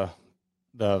the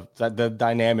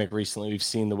dynamic recently. We've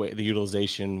seen the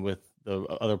utilization with the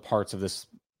other parts of this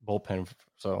bullpen.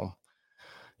 So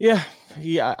he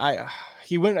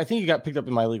went. I think he got picked up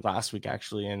in my league last week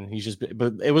actually, and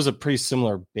but it was a pretty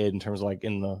similar bid in terms of like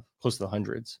in the close to the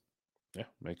hundreds. Yeah,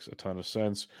 makes a ton of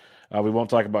sense. We won't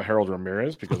talk about Harold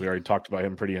Ramirez because we already talked about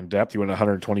him pretty in depth. He went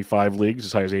 125 leagues,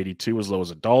 as high as 82, as low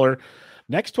as $1.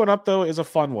 Next one up, though, is a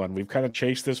fun one. We've kind of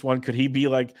chased this one. Could he be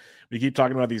like, we keep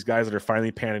talking about these guys that are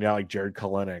finally panning out, like Jared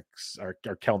Kelenic,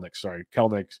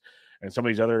 and some of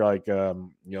these other, like,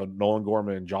 Nolan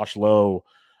Gorman, Josh Lowe.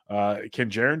 Can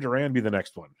Jarren Duran be the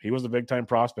next one? He was a big-time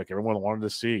prospect everyone wanted to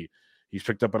see. He's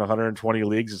picked up in 120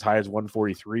 leagues, as high as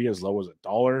 143, as low as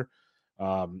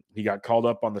 $1. He got called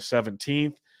up on the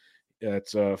 17th.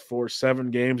 It's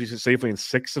 7 games. He's safely in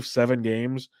 6 of 7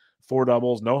 games, 4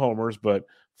 doubles, no homers, but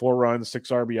 4 runs, 6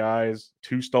 RBIs,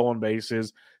 2 stolen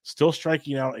bases, still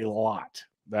striking out a lot.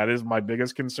 That is my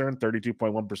biggest concern,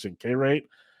 32.1% K rate.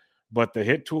 But the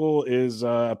hit tool is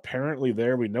apparently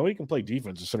there. We know he can play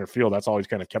defense in center field. That's always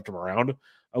kind of kept him around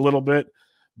a little bit.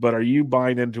 But are you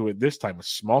buying into it this time? A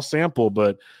small sample,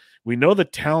 but we know the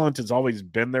talent has always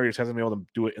been there. He just hasn't been able to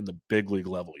do it in the big league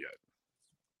level yet.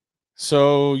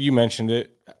 So you mentioned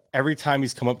it. Every time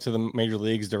he's come up to the major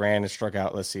leagues, Duran has struck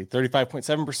out, 35.7% in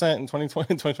 2020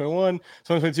 and 2021.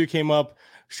 2022 came up,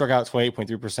 struck out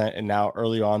 28.3%, and now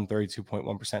early on,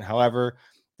 32.1%. However,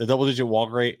 the double-digit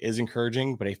walk rate is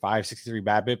encouraging, but a 5.63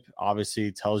 BABIP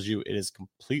obviously tells you it is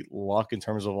complete luck in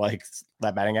terms of like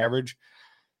that batting average.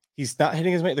 He's not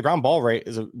hitting as many. The ground ball rate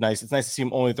is nice. It's nice to see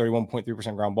him only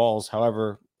 31.3% ground balls.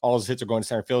 However, all his hits are going to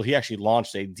center field. He actually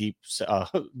launched a deep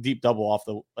double off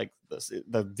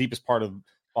the deepest part of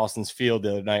Boston's field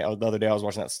the other day. I was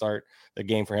watching the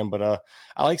game for him, but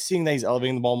I like seeing that he's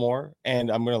elevating the ball more, and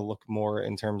I'm going to look more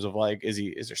in terms of like, is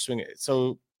there swing?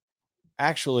 So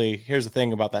actually, here's the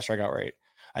thing about that strikeout rate.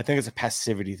 I think it's a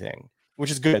passivity thing, which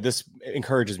is good. This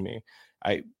encourages me.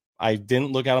 I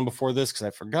didn't look at him before this because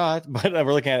I forgot, but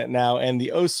we're looking at it now, and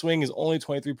the O swing is only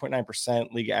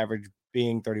 23.9%, league average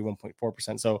being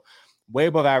 31.4%. So way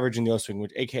above average in the O swing,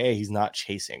 which AKA he's not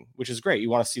chasing, which is great. You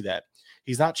want to see that.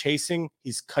 He's not chasing.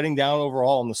 He's cutting down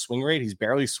overall on the swing rate. He's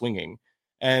barely swinging.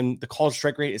 And the called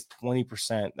strike rate is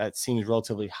 20%. That seems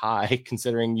relatively high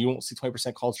considering you won't see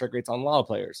 20% called strike rates on a lot of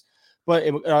players. But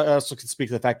it also could speak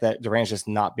to the fact that Duran's just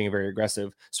not being very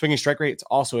aggressive. Swinging strike rate is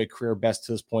also a career best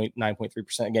to this point,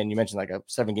 9.3%. Again, you mentioned like a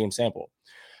 7-game sample.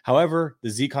 However, the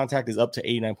Z contact is up to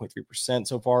 89.3%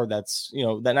 so far. That's,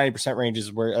 that 90% range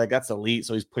is where like that's elite.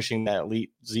 So he's pushing that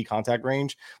elite Z contact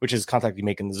range, which is contact you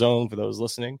make in the zone for those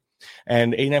listening,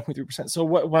 and 89.3%. So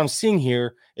what I'm seeing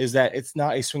here is that it's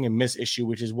not a swing and miss issue,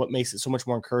 which is what makes it so much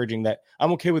more encouraging that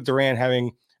I'm okay with Duran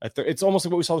having it's almost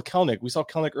like what we saw with Kelenic. We saw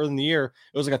Kelenic early in the year.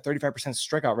 It was like a 35%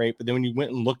 strikeout rate. But then when you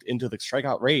went and looked into the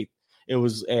strikeout rate, it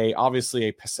was obviously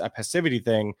a passivity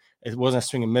thing. It wasn't a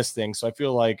swing and miss thing. So I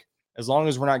feel like as long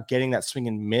as we're not getting that swing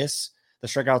and miss, the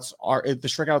strikeouts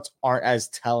aren't as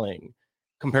telling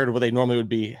compared to what they normally would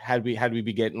be had we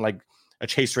be getting like a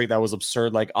chase rate that was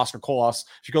absurd, like Oscar Colas.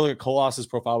 If you go look at Colas's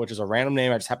profile, which is a random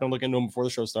name, I just happened to look into him before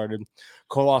the show started.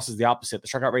 Colas is the opposite. The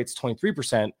strikeout rate is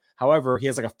 23%. However, he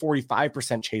has like a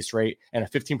 45% chase rate and a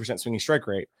 15% swinging strike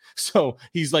rate. So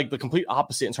he's like the complete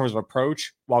opposite in terms of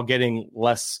approach while getting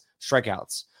less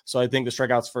strikeouts. So I think the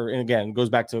strikeouts and again, goes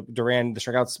back to Duran, the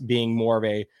strikeouts being more of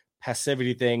a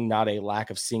passivity thing, not a lack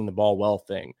of seeing the ball well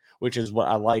thing, which is what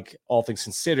I like, all things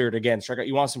considered. Again, strikeout,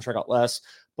 you want some strikeout less,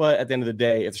 but at the end of the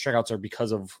day, if the strikeouts are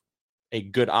because of a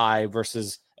good eye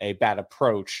versus a bad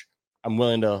approach, I'm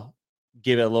willing to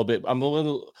give it a little bit. I'm a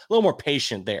little more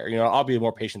patient there. I'll be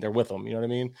more patient there with them. You know what I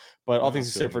mean? But all things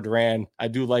considered for Duran, I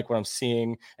do like what I'm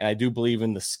seeing, and I do believe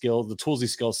in the toolsy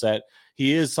skill set.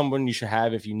 He is someone you should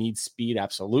have if you need speed,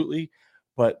 absolutely.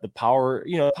 But the power,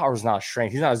 power is not a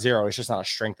strength. He's not a zero. It's just not a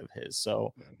strength of his.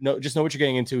 So just know what you're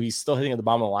getting into. He's still hitting at the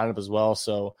bottom of the lineup as well.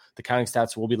 So the counting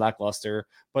stats will be lackluster,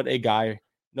 but a guy,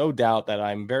 no doubt, that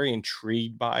I'm very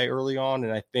intrigued by early on.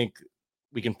 And I think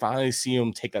we can finally see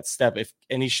him take that step.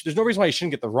 There's no reason why he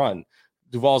shouldn't get the run.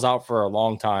 Duvall's out for a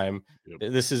long time.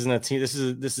 Yep. This isn't a team. This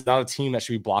is not a team that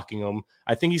should be blocking him.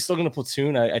 I think he's still going to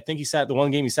platoon. I think the one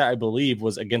game he sat, I believe,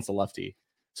 was against a lefty.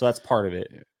 So that's part of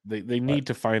it. They need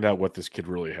to find out what this kid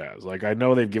really has. Like, I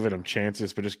know they've given him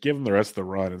chances, but just give him the rest of the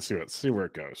run and see where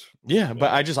it goes. Yeah,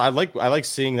 but I like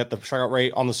seeing that the strikeout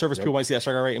rate on the surface. People might see that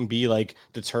strikeout rate and be like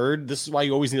deterred. This is why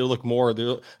you always need to look more.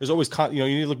 There's always you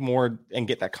need to look more and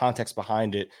get that context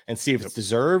behind it and see if it's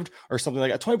deserved or something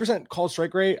like a 20% called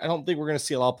strike rate. I don't think we're going to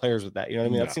see a lot of players with that. You know what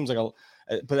I mean? That seems like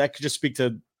but that could just speak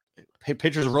to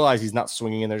pitchers realize he's not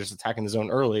swinging and they're just attacking the zone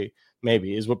early.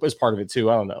 Maybe is part of it too.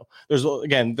 I don't know.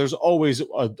 There's always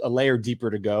a layer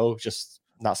deeper to go. Just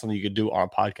not something you could do on a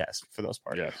podcast for the most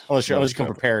part. Yes. Unless you come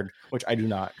prepared, which I do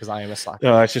not because I am a soccer.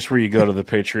 No, that's just where you go to the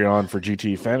Patreon for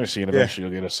GT Fantasy and eventually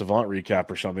you'll get a Savant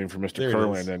recap or something from Mr.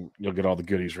 Kurland and you'll get all the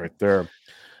goodies right there.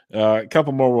 A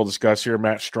couple more we'll discuss here.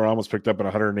 Matt Strom was picked up in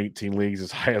 118 leagues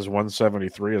as high as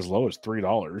 173, as low as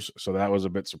 $3. So that was a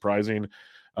bit surprising.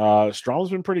 Strom's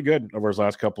been pretty good over his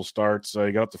last couple starts.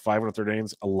 He got up to 530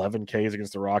 innings, 11 Ks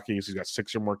against the Rockies. He's got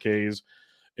 6 or more Ks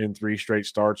in 3 straight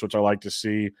starts, which I like to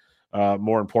see.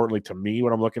 More importantly to me,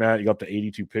 when I'm looking at it, he got up to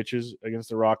 82 pitches against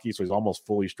the Rockies, so he's almost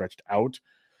fully stretched out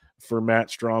for Matt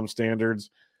Strom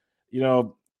standards. You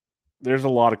know, there's a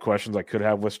lot of questions I could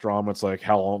have with Strom. It's like,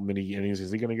 how many innings is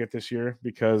he going to get this year?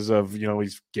 Because of,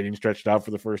 he's getting stretched out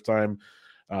for the first time.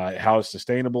 How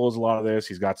sustainable is a lot of this?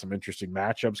 He's got some interesting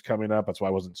matchups coming up. That's why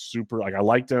I wasn't super I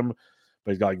liked him,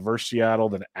 but he's got versus Seattle,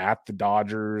 then at the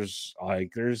Dodgers.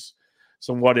 There's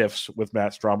some what ifs with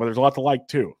Matt Strom, but there's a lot to like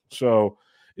too. So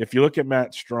if you look at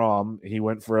Matt Strom, he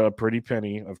went for a pretty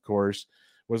penny, of course.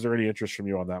 Was there any interest from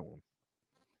you on that one?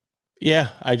 Yeah,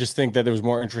 I just think that there was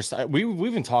more interest.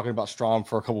 We've been talking about Strom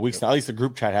for a couple of weeks now. At least the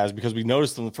group chat has, because we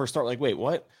noticed in the first start, like, wait,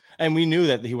 what? And we knew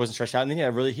that he wasn't stretched out. And then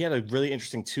he had a really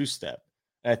interesting 2-step.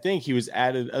 And I think he was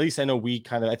added, at least I know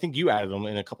I think you added him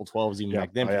in a couple 12s even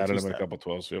back then. I added him in a couple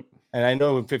 12s, yep. And I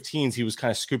know in 15s, he was kind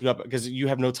of scooped up because you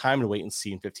have no time to wait and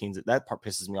see in 15s. That part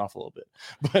pisses me off a little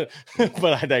bit.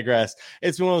 But I digress.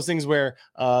 It's one of those things where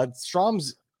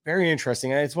Strom's very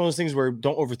interesting. And it's one of those things where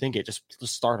don't overthink it. Just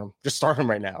start him. Just start him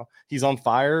right now. He's on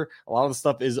fire. A lot of the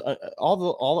stuff is all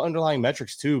the underlying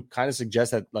metrics too kind of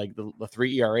suggest that like the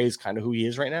 3 ERA is kind of who he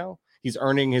is right now. He's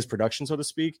earning his production, so to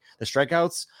speak. The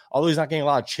strikeouts, although he's not getting a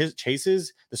lot of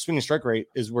chases, the swing and strike rate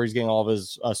is where he's getting all of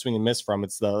his swing and miss from.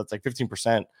 It's like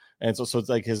 15%. And so it's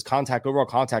like his overall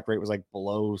contact rate was like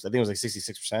below, I think it was like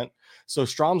 66%. So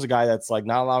Strom's a guy that's like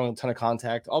not allowing a ton of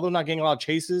contact, although not getting a lot of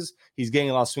chases, he's getting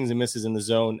a lot of swings and misses in the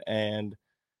zone, and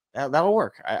that'll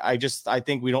work. I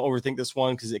think we don't overthink this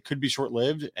one because it could be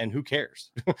short-lived, and who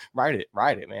cares? Ride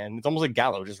it, man. It's almost like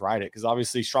Gallo, just ride it, because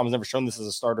obviously Strom's never shown this as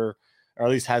a starter, or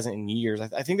at least hasn't in years.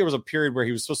 I think there was a period where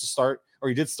he was supposed to start, or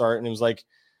he did start, and it was like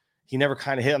he never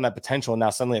kind of hit on that potential. And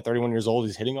now suddenly at 31 years old,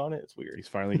 he's hitting on it. It's weird. He's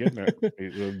finally getting it.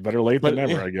 He's better late than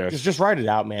never, I guess. Just ride it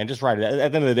out, man. Just ride it.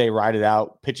 At the end of the day, ride it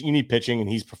out. Pitch. You need pitching, and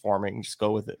he's performing. Just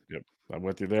go with it. Yep, I'm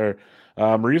with you there.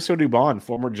 Mauricio Dubon,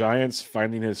 former Giants,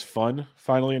 finding his fun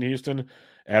finally in Houston.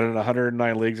 Added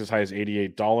 109 leagues as high as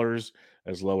 $88,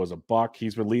 as low as $1.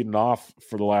 He's been leading off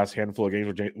for the last handful of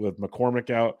games with McCormick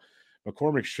out.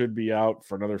 McCormick should be out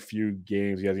for another few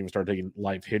games. He hasn't even started taking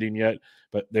live hitting yet,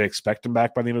 but they expect him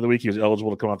back by the end of the week. He was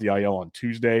eligible to come out the IL on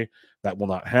Tuesday. That will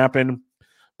not happen.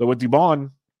 But with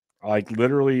Dubon,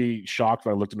 literally shocked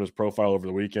when I looked into his profile over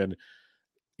the weekend.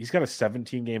 He's got a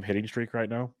 17-game hitting streak right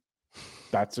now.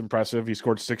 That's impressive. He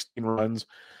scored 16 runs.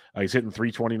 He's hitting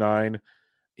 329.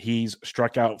 He's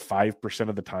struck out 5%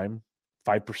 of the time,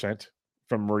 5%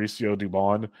 from Mauricio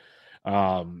Dubon.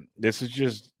 This is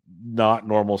just not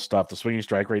normal stuff. The swinging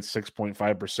strike rate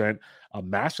 6.5%, a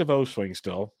massive O swing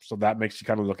still. So that makes you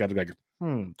kind of look at it like,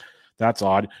 that's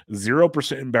odd.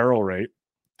 0% in barrel rate,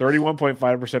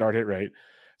 31.5% hard hit rate.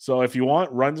 So if you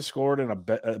want runs scored and a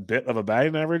bit of a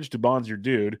batting average, Dubon's your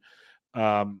dude.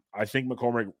 I think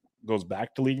McCormick goes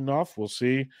back to leading off. We'll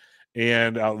see.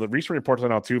 And the recent reports on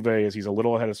Altuve is he's a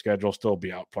little ahead of schedule, still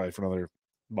be out probably for another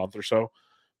month or so.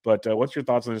 But what's your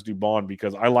thoughts on this Dubon?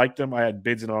 Because I liked him. I had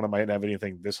bids in on him. I didn't have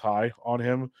anything this high on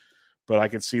him, but I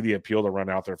could see the appeal to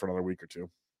run out there for another week or two.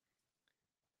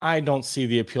 I don't see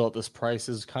the appeal at this price.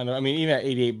 Is kind of, I mean, even at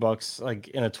 $88, like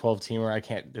in a 12-teamer, I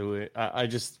can't do it. I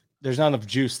just, there's not enough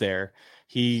juice there.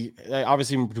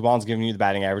 Obviously Dubon's giving you the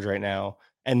batting average right now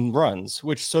and runs,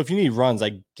 so if you need runs,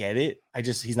 I get it.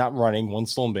 He's not running, one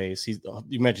stolen base.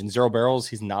 You mentioned 0 barrels.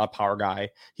 He's not a power guy.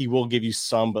 He will give you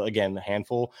some, but again, a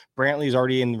handful. Brantley's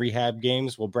already in rehab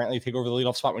games. Will Brantley take over the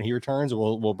leadoff spot when he returns,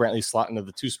 or will Brantley slot into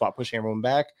the 2 spot, pushing everyone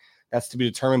back? That's to be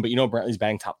determined. But Brantley's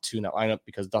batting top 2 in that lineup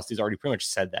because Dusty's already pretty much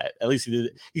said that. At least he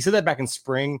did. He said that back in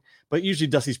spring, but usually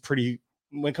Dusty's pretty,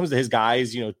 when it comes to his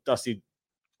guys, Dusty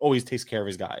always takes care of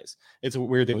his guys. It's a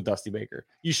weird thing with Dusty Baker.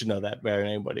 You should know that better than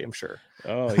anybody, I'm sure.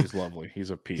 Oh, he's lovely. He's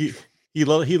a peach. he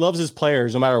loves his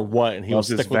players no matter what, and he loves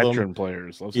will his stick with veteran them.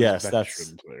 players. Loves yes, his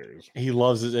veteran players. He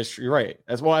loves his. You're right.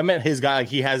 That's why I meant his guy. Like,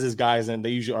 he has his guys, and they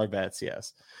usually are vets.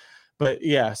 Yes, but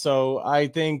yeah. So I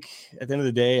think at the end of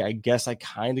the day, I guess I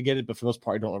kind of get it, but for the most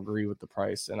part, I don't agree with the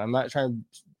price. And I'm not trying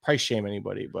to price shame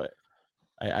anybody, but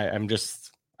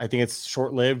I think it's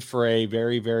short lived for a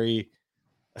very, very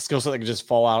a skill set that could just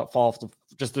fall off.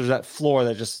 Just there's that floor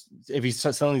that just if he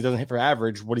suddenly doesn't hit for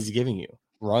average, what is he giving you?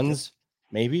 Runs,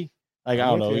 maybe. Like, I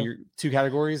don't know. You're 2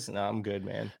 categories. No, I'm good,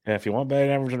 man. Yeah, if you want batting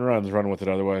average and runs, run with it.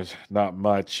 Otherwise, not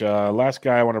much. Last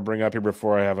guy I want to bring up here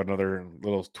before I have another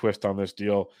little twist on this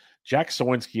deal. Jack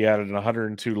Sawinski added in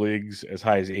 102 leagues as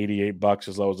high as $88,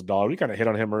 as low as $1. We kind of hit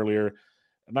on him earlier.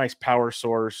 A nice power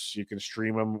source. You can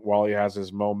stream him while he has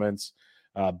his moments.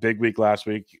 Big week last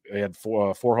week. He had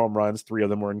 4 home runs. 3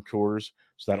 of them were in Coors,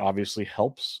 so that obviously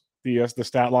helps the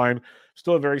stat line.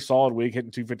 Still a very solid week, hitting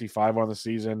 255 on the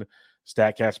season.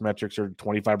 StatCast metrics are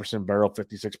 25% barrel,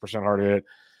 56% hard hit.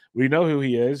 We know who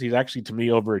he is. He's actually, to me,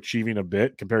 overachieving a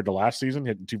bit compared to last season,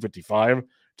 hitting 255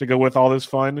 to go with all this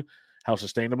fun. How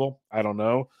sustainable? I don't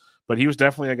know. But he was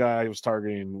definitely a guy I was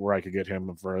targeting where I could get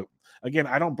him for. Again,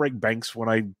 I don't break banks when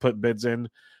I put bids in,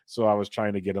 so I was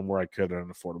trying to get him where I could at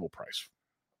an affordable price.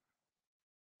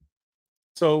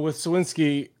 So with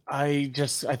Sawinski, I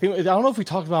don't know if we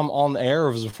talked about him on the air or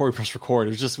it was before we pressed record. It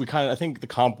was just I think the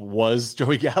comp was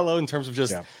Joey Gallo in terms of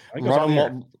just run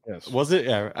him. Yes. Was it?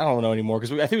 Yeah, I don't know anymore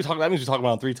because I think that means we talked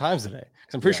about him 3 times today.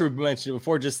 Because I'm pretty sure we mentioned it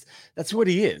before. Just that's what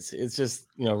he is. It's just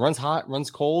runs hot, runs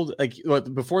cold. Like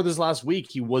before this last week,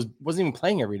 he wasn't even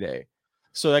playing every day.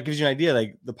 So that gives you an idea.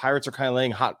 Like the Pirates are kind of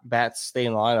letting hot bats stay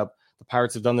in the lineup. The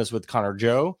Pirates have done this with Connor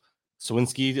Joe,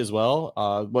 Sawinski as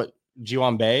well.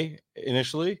 Ji-Hwan Bae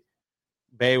initially.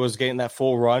 Bae was getting that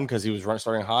full run because he was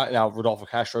starting hot. Now Rodolfo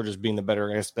Castro just being the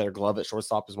better glove at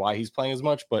shortstop is why he's playing as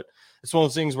much. But it's one of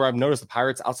those things where I've noticed the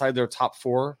Pirates outside their top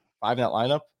 4, 5 in that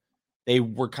lineup, they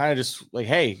were kind of just like,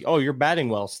 hey, you're batting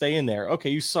well, stay in there. Okay,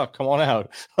 you suck, come on out.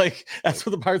 Like that's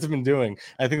what the Pirates have been doing.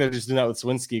 I think they're just doing that with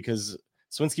Sawinski because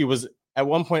Sawinski was at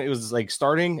one point it was like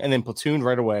starting and then platooned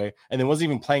right away, and then wasn't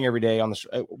even playing every day on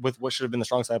with what should have been the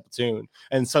strong side platoon.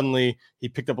 And suddenly he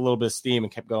picked up a little bit of steam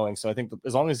and kept going. So I think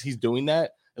as long as he's doing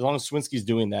that, as long as Sawinski's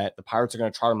doing that, the Pirates are going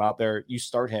to trot him out there. You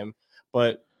start him,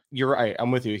 but you're right.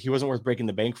 I'm with you. He wasn't worth breaking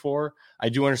the bank for. I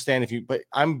do understand but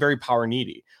I'm very power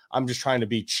needy. I'm just trying to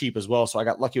be cheap as well. So I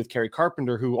got lucky with Kerry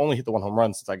Carpenter, who only hit the 1 home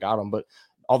run since I got him. But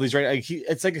all these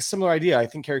it's like a similar idea. I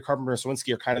think Kerry Carpenter and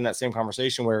Sawinski are kind of in that same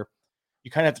conversation where you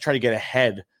kind of have to try to get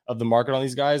ahead of the market on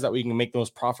these guys that we can make the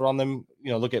most profit on them,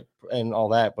 look at and all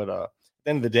that. But at the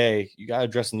end of the day, you got to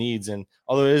address needs. And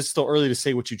although it is still early to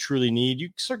say what you truly need, you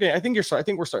start getting, I think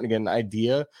we're starting to get an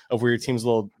idea of where your team's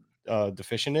a little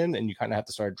deficient in, and you kind of have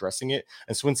to start addressing it.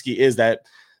 And Sawinski is that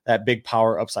big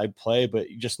power upside play,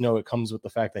 but you just know it comes with the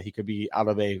fact that he could be out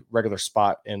of a regular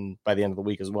spot by the end of the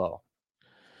week as well.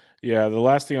 Yeah. The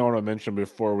last thing I want to mention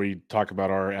before we talk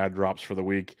about our ad drops for the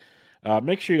week,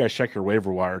 make sure you guys check your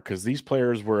waiver wire because these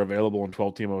players were available in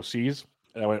 12-team OCs.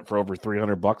 I went for over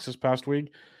 $300 this past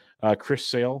week. Chris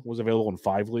Sale was available in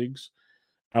 5 leagues.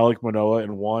 Alek Manoah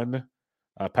in 1.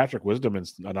 Patrick Wisdom in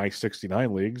a nice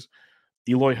 69 leagues.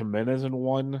 Eloy Jimenez in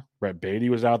 1. Brett Beatty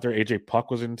was out there. AJ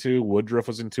Puck was in 2. Woodruff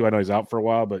was in 2. I know he's out for a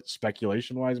while, but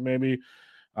speculation-wise maybe.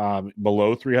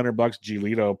 Below $300,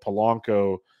 Giolito,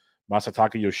 Polanco,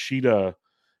 Masataka Yoshida.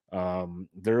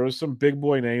 There was some big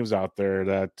boy names out there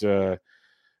that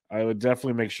I would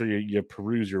definitely make sure you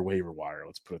peruse your waiver wire.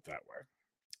 Let's put it that way.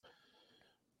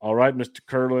 All right, Mr.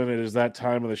 Kurland, it is that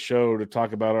time of the show to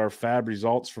talk about our FAAB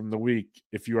results from the week.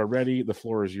 If you are ready, the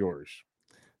floor is yours.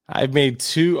 I've made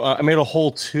 2. I made a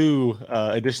whole 2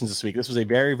 editions this week. This was a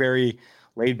very, very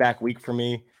laid back week for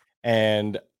me,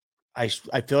 and I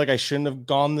feel like I shouldn't have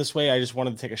gone this way. I just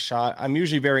wanted to take a shot. I'm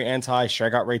usually very anti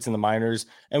strikeout rates in the minors,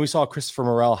 and we saw Christopher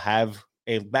Morel have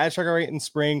a bad strikeout rate in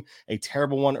spring, a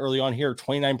terrible one early on here,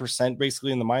 29%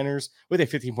 basically in the minors with a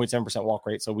 15.7% walk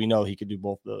rate. So we know he could do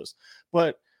both of those.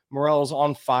 But Morel's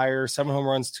on fire, 7 home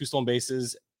runs, 2 stolen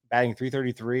bases, batting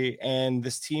 .333, and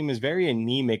this team is very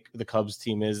anemic. The Cubs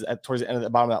team is towards the end of the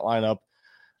bottom of that lineup.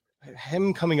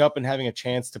 Him coming up and having a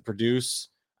chance to produce,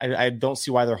 I don't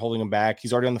see why they're holding him back.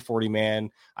 He's already on the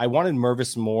 40-man. I wanted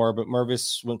Mervis more, but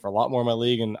Mervis went for a lot more in my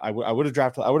league, and I would have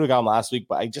got him last week,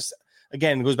 but I just,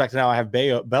 again, it goes back to now I have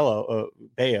Bayo.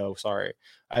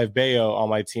 I have Bayo on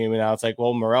my team, and now it's like,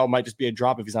 well, Morel might just be a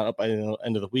drop if he's not up by the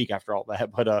end of the week after all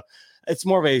that. But it's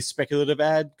more of a speculative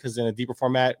ad because in a deeper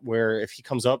format where if he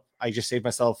comes up, I just save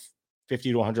myself $50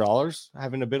 to $100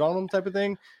 having a bid on him type of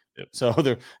thing. Yep. So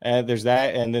there's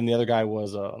that, and then the other guy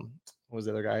was what was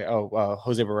the other guy?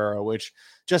 Jose Barrero, which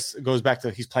just goes back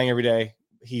to he's playing every day.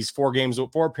 He's 4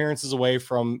 appearances away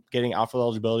from getting outfield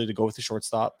eligibility to go with the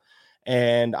shortstop.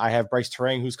 And I have Bryce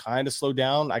Terang, who's kind of slowed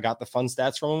down. I got the fun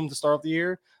stats from him to start off the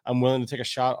year. I'm willing to take a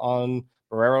shot on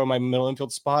Barrero in my middle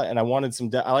infield spot. And I wanted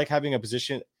I like having a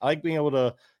position. I like being able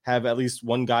to have at least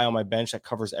one guy on my bench that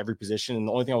covers every position. And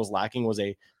the only thing I was lacking was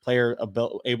a player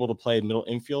able to play middle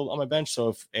infield on my bench. So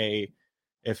if a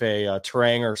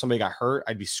Terang or somebody got hurt,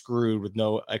 I'd be screwed with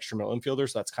no extra middle infielder.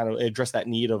 So that's kind of address that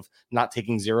need of not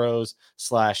taking zeros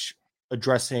 /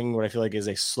 addressing what I feel like is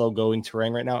a slow going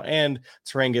Terang right now. And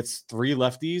Terang gets 3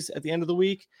 lefties at the end of the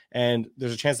week. And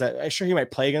there's a chance that I'm sure he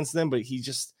might play against them, but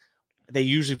they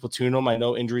usually platoon him. I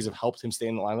know injuries have helped him stay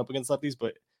in the lineup against lefties,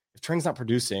 but if Terang's not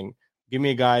producing, give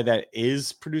me a guy that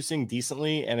is producing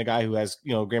decently and a guy who has,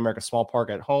 Great America Small Park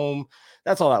at home.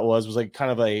 That's all that was like kind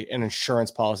of an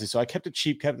insurance policy. So I kept it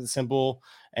cheap, kept it simple,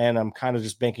 and I'm kind of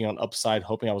just banking on upside,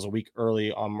 hoping I was a week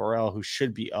early on Morel, who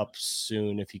should be up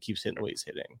soon if he keeps hitting what he's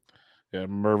hitting. Yeah,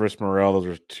 Mervis, Morel, those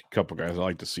are a couple guys I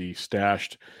like to see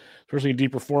stashed, especially in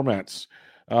deeper formats.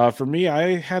 For me,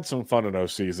 I had some fun in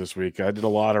OCs this week. I did a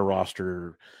lot of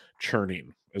roster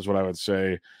churning, is what I would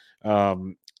say.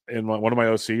 In one of my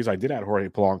OCs, I did add Jorge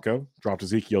Polanco, dropped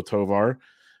Ezekiel Tovar,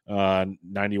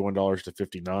 $91 to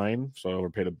 $59, so I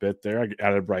overpaid a bit there. I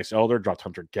added Bryce Elder, dropped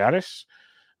Hunter Gaddis,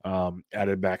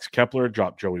 added Max Kepler,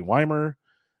 dropped Joey Weimer,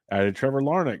 added Trevor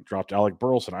Larnach, dropped Alec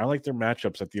Burleson. I like their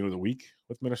matchups at the end of the week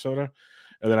with Minnesota.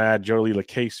 And then I had Joey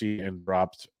LaCasey and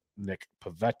dropped Nick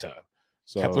Pivetta.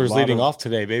 So Kepler's leading off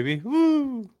today, baby.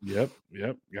 Woo! Yep.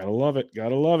 Gotta love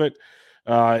it.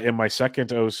 In my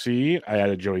second OC, I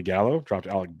added Joey Gallo, dropped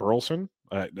Alec Burleson.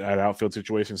 That outfield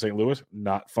situation in St. Louis,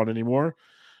 not fun anymore.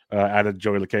 Added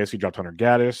Joey LaCasey, dropped Hunter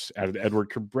Gaddis. Added Edward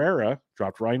Cabrera,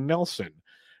 dropped Ryan Nelson.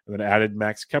 And then added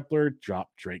Max Kepler,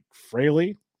 dropped Drake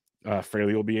Fraley.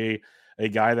 Fraley will be a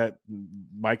guy that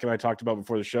Mike and I talked about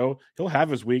before the show. He'll have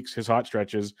his weeks, his hot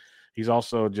stretches. He's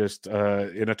also just in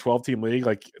a 12-team league.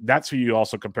 Like, that's who you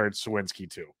also compared Sawinski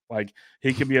to. Like,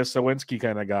 he could be a Sawinski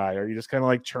kind of guy, or you just kind of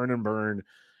like churn and burn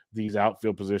these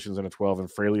outfield positions in a 12,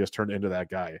 and Fraley has turned into that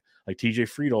guy. Like TJ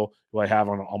Friedel, who I have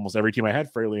on almost every team I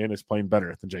had Fraley in, is playing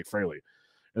better than Jake Fraley.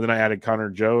 And then I added Connor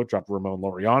Joe, dropped Ramon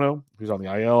Laureano, who's on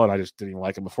the IL, and I just didn't even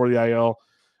like him before the IL.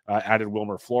 Added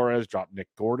Wilmer Flores, dropped Nick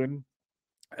Gordon.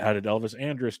 Added Elvis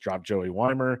Andrus, dropped Joey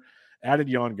Weimer. Added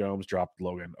Yan Gomes, dropped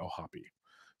Logan O'Hoppe.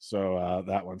 So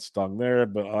that one stung there,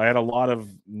 but I had a lot of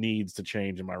needs to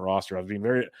change in my roster. I'm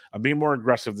being more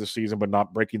aggressive this season, but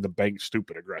not breaking the bank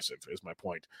stupid aggressive is my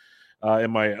point.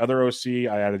 In my other OC,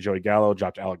 I added Joey Gallo,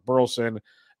 dropped Alec Burleson,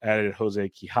 added Jose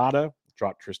Quijada,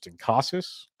 dropped Tristan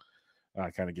Casas.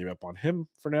 I kind of gave up on him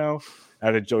for now.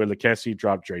 Added Joey LaCasey,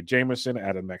 dropped Dre Jameson,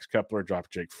 added Max Kepler,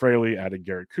 dropped Jake Fraley, added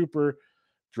Garrett Cooper,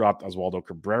 dropped Oswaldo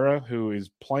Cabrera, who is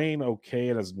playing okay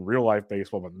in his real-life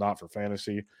baseball, but not for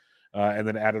fantasy. And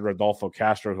then added Rodolfo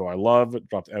Castro, who I love,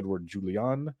 dropped Edward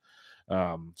Julian.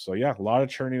 So, yeah, a lot of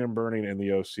churning and burning in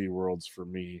the OC worlds for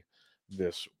me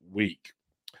this week.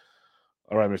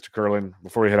 All right, Mr. Kurland,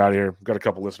 before we head out of here, we've got a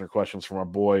couple listener questions from our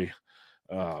boy.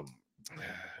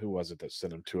 Who was it that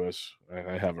sent them to us?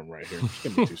 I have him right here. Just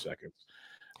give me 2 seconds.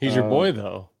 He's your boy,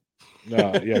 though.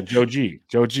 Yeah, Joe G.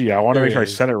 I want to make sure I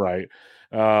said it right.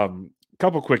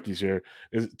 Couple quickies here.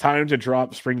 Is it time to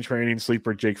drop spring training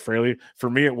sleeper Jake Fraley? For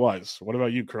me, it was. What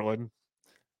about you, Kurland?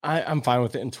 I'm fine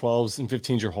with it. In 12s and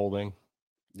 15s, you're holding.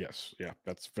 Yes. Yeah,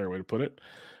 that's a fair way to put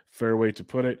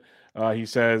it. He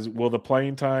says, will the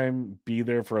playing time be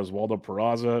there for Oswaldo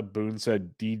Peraza? Boone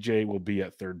said DJ will be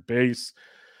at third base.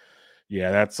 Yeah,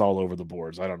 that's all over the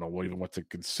boards. I don't know what to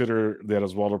consider. That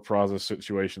Oswaldo Peraza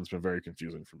situation has been very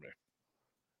confusing for me.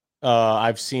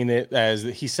 I've seen it as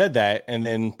he said that and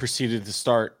then proceeded to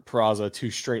start Peraza 2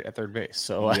 straight at third base.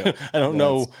 So yeah, I don't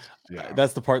know. Yeah.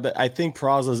 That's the part that I think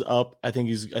Peraza's up. I think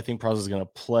Peraza's going to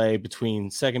play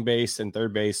between second base and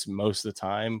third base most of the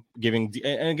time. And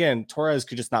again, Torres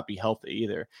could just not be healthy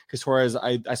either, because Torres,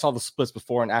 I saw the splits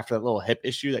before and after that little hip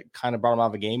issue that kind of brought him out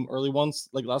of the game early once,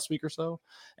 like last week or so.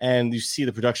 And you see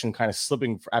the production kind of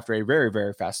slipping after a very,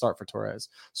 very fast start for Torres.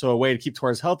 So a way to keep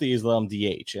Torres healthy is let him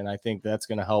DH. And I think that's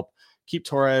going to help keep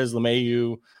Torres,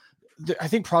 LeMahieu. I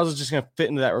think Peraza's just going to fit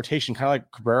into that rotation, kind of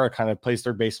like Cabrera kind of plays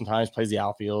third base sometimes, plays the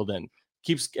outfield, and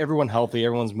keeps everyone healthy.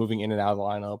 Everyone's moving in and out of the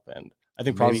lineup, and I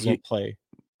think Peraza's going to play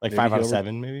like 5 out of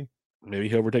 7, maybe. Maybe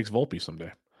he overtakes Volpe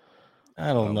someday.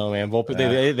 I don't know, man. Volpe,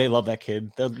 they love that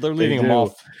kid. They're leading him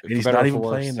off. And he's not even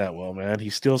playing that well, man.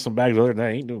 He steals some bags. Other than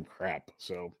that, he ain't doing crap.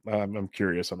 So I'm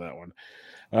curious on that one.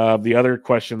 The other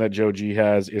question that Joe G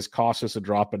has is Casas a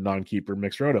drop and non-keeper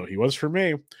mixed roto? He was for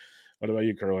me. What about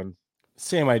you, Kurland?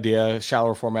 Same idea,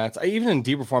 shallower formats. Even in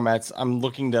deeper formats, I'm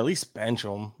looking to at least bench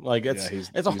him. Like that's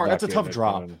a tough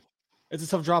drop. It's a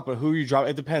tough drop, but who you drop,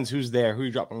 it depends who's there, who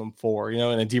you dropping him for, in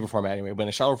a deeper format anyway. But in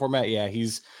a shallower format, yeah,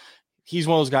 he's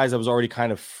one of those guys that was already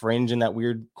kind of fringe in that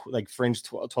weird, like fringe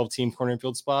 12 team corner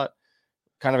infield spot.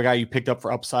 Kind of a guy you picked up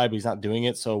for upside, but he's not doing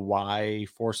it. So why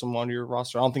force him onto your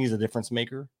roster? I don't think he's a difference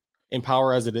maker in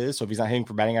power as it is. So if he's not hitting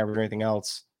for batting average or anything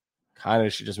else, kind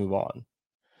of should just move on.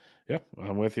 Yep,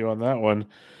 I'm with you on that one.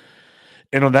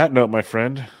 And on that note, my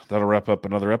friend, that'll wrap up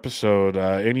another episode.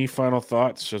 Any final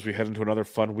thoughts as we head into another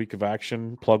fun week of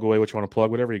action? Plug away what you want to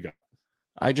plug, whatever you got.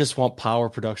 I just want power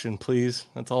production, please.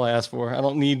 That's all I ask for. I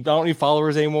don't need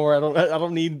followers anymore. I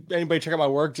don't need anybody to check out my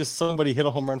work. Just somebody hit a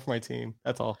home run for my team.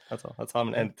 That's all. That's how I'm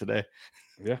gonna end it today.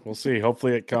 Yeah, we'll see.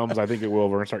 Hopefully it comes. I think it will.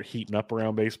 We're gonna start heating up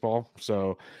around baseball.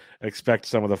 So expect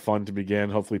some of the fun to begin.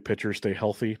 Hopefully pitchers stay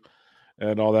healthy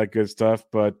and all that good stuff.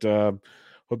 But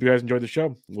hope you guys enjoyed the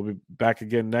show. We'll be back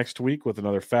again next week with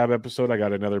another FAAB episode. I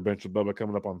got another Bench with Bubba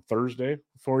coming up on Thursday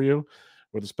for you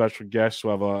with a special guest.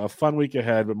 We'll have a fun week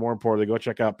ahead, but more importantly, go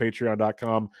check out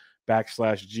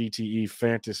patreon.com/GTE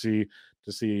Fantasy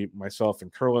to see myself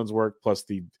and Kurland's work, plus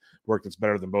the work that's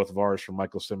better than both of ours from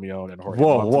Michael Simeone and Jorge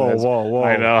Montez. Whoa.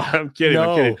 I know. I'm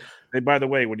kidding. Hey, by the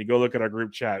way, when you go look at our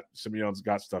group chat, Simeone's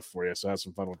got stuff for you, so have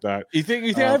some fun with that. You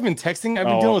think I've been texting? I've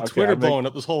been dealing with Twitter blowing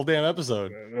up this whole damn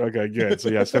episode. Okay, good. So,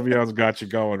 yeah, Simeone's got you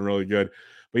going really good.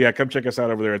 But, yeah, come check us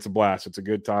out over there. It's a blast. It's a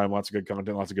good time. Lots of good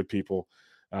content, lots of good people.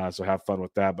 So have fun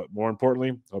with that. But more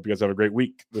importantly, hope you guys have a great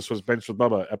week. This was Bench with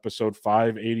Bubba, episode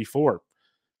 584.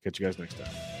 Catch you guys next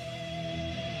time.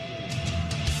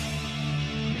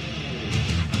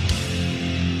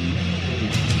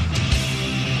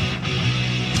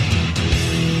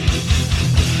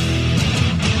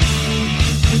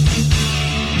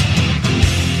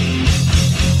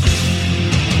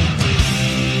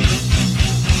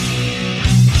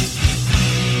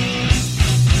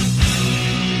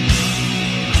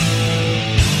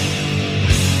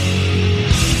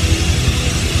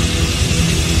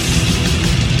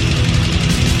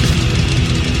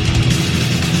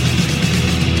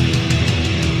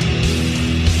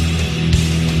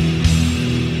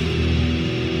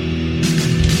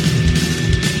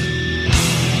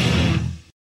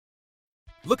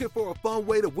 Looking for a fun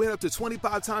way to win up to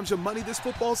 25 times your money this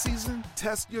football season?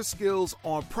 Test your skills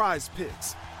on Prize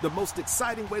Picks, the most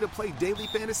exciting way to play daily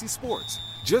fantasy sports.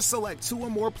 Just select 2 or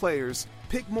more players,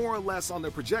 pick more or less on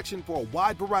their projection for a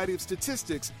wide variety of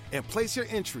statistics, and place your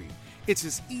entry. It's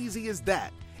as easy as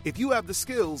that. If you have the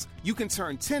skills, you can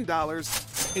turn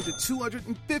 $10 into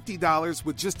 $250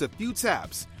 with just a few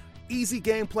taps. Easy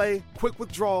gameplay, quick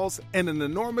withdrawals, and an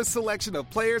enormous selection of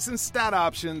players and stat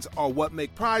options are what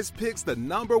make Prize Picks the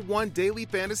 #1 daily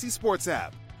fantasy sports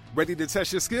app. Ready to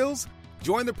test your skills?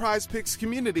 Join the Prize Picks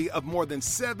community of more than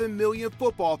 7 million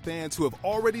football fans who have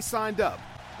already signed up.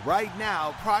 Right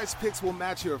now, Prize Picks will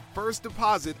match your first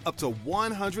deposit up to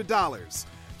 $100.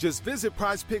 Just visit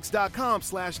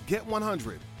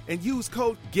prizepicks.com/get100 and use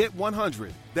code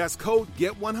GET100. That's code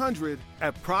GET100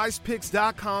 at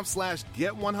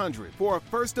prizepicks.com/get100 for a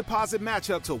first deposit match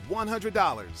up to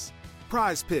 $100.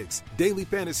 Prize Picks, daily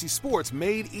fantasy sports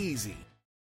made easy.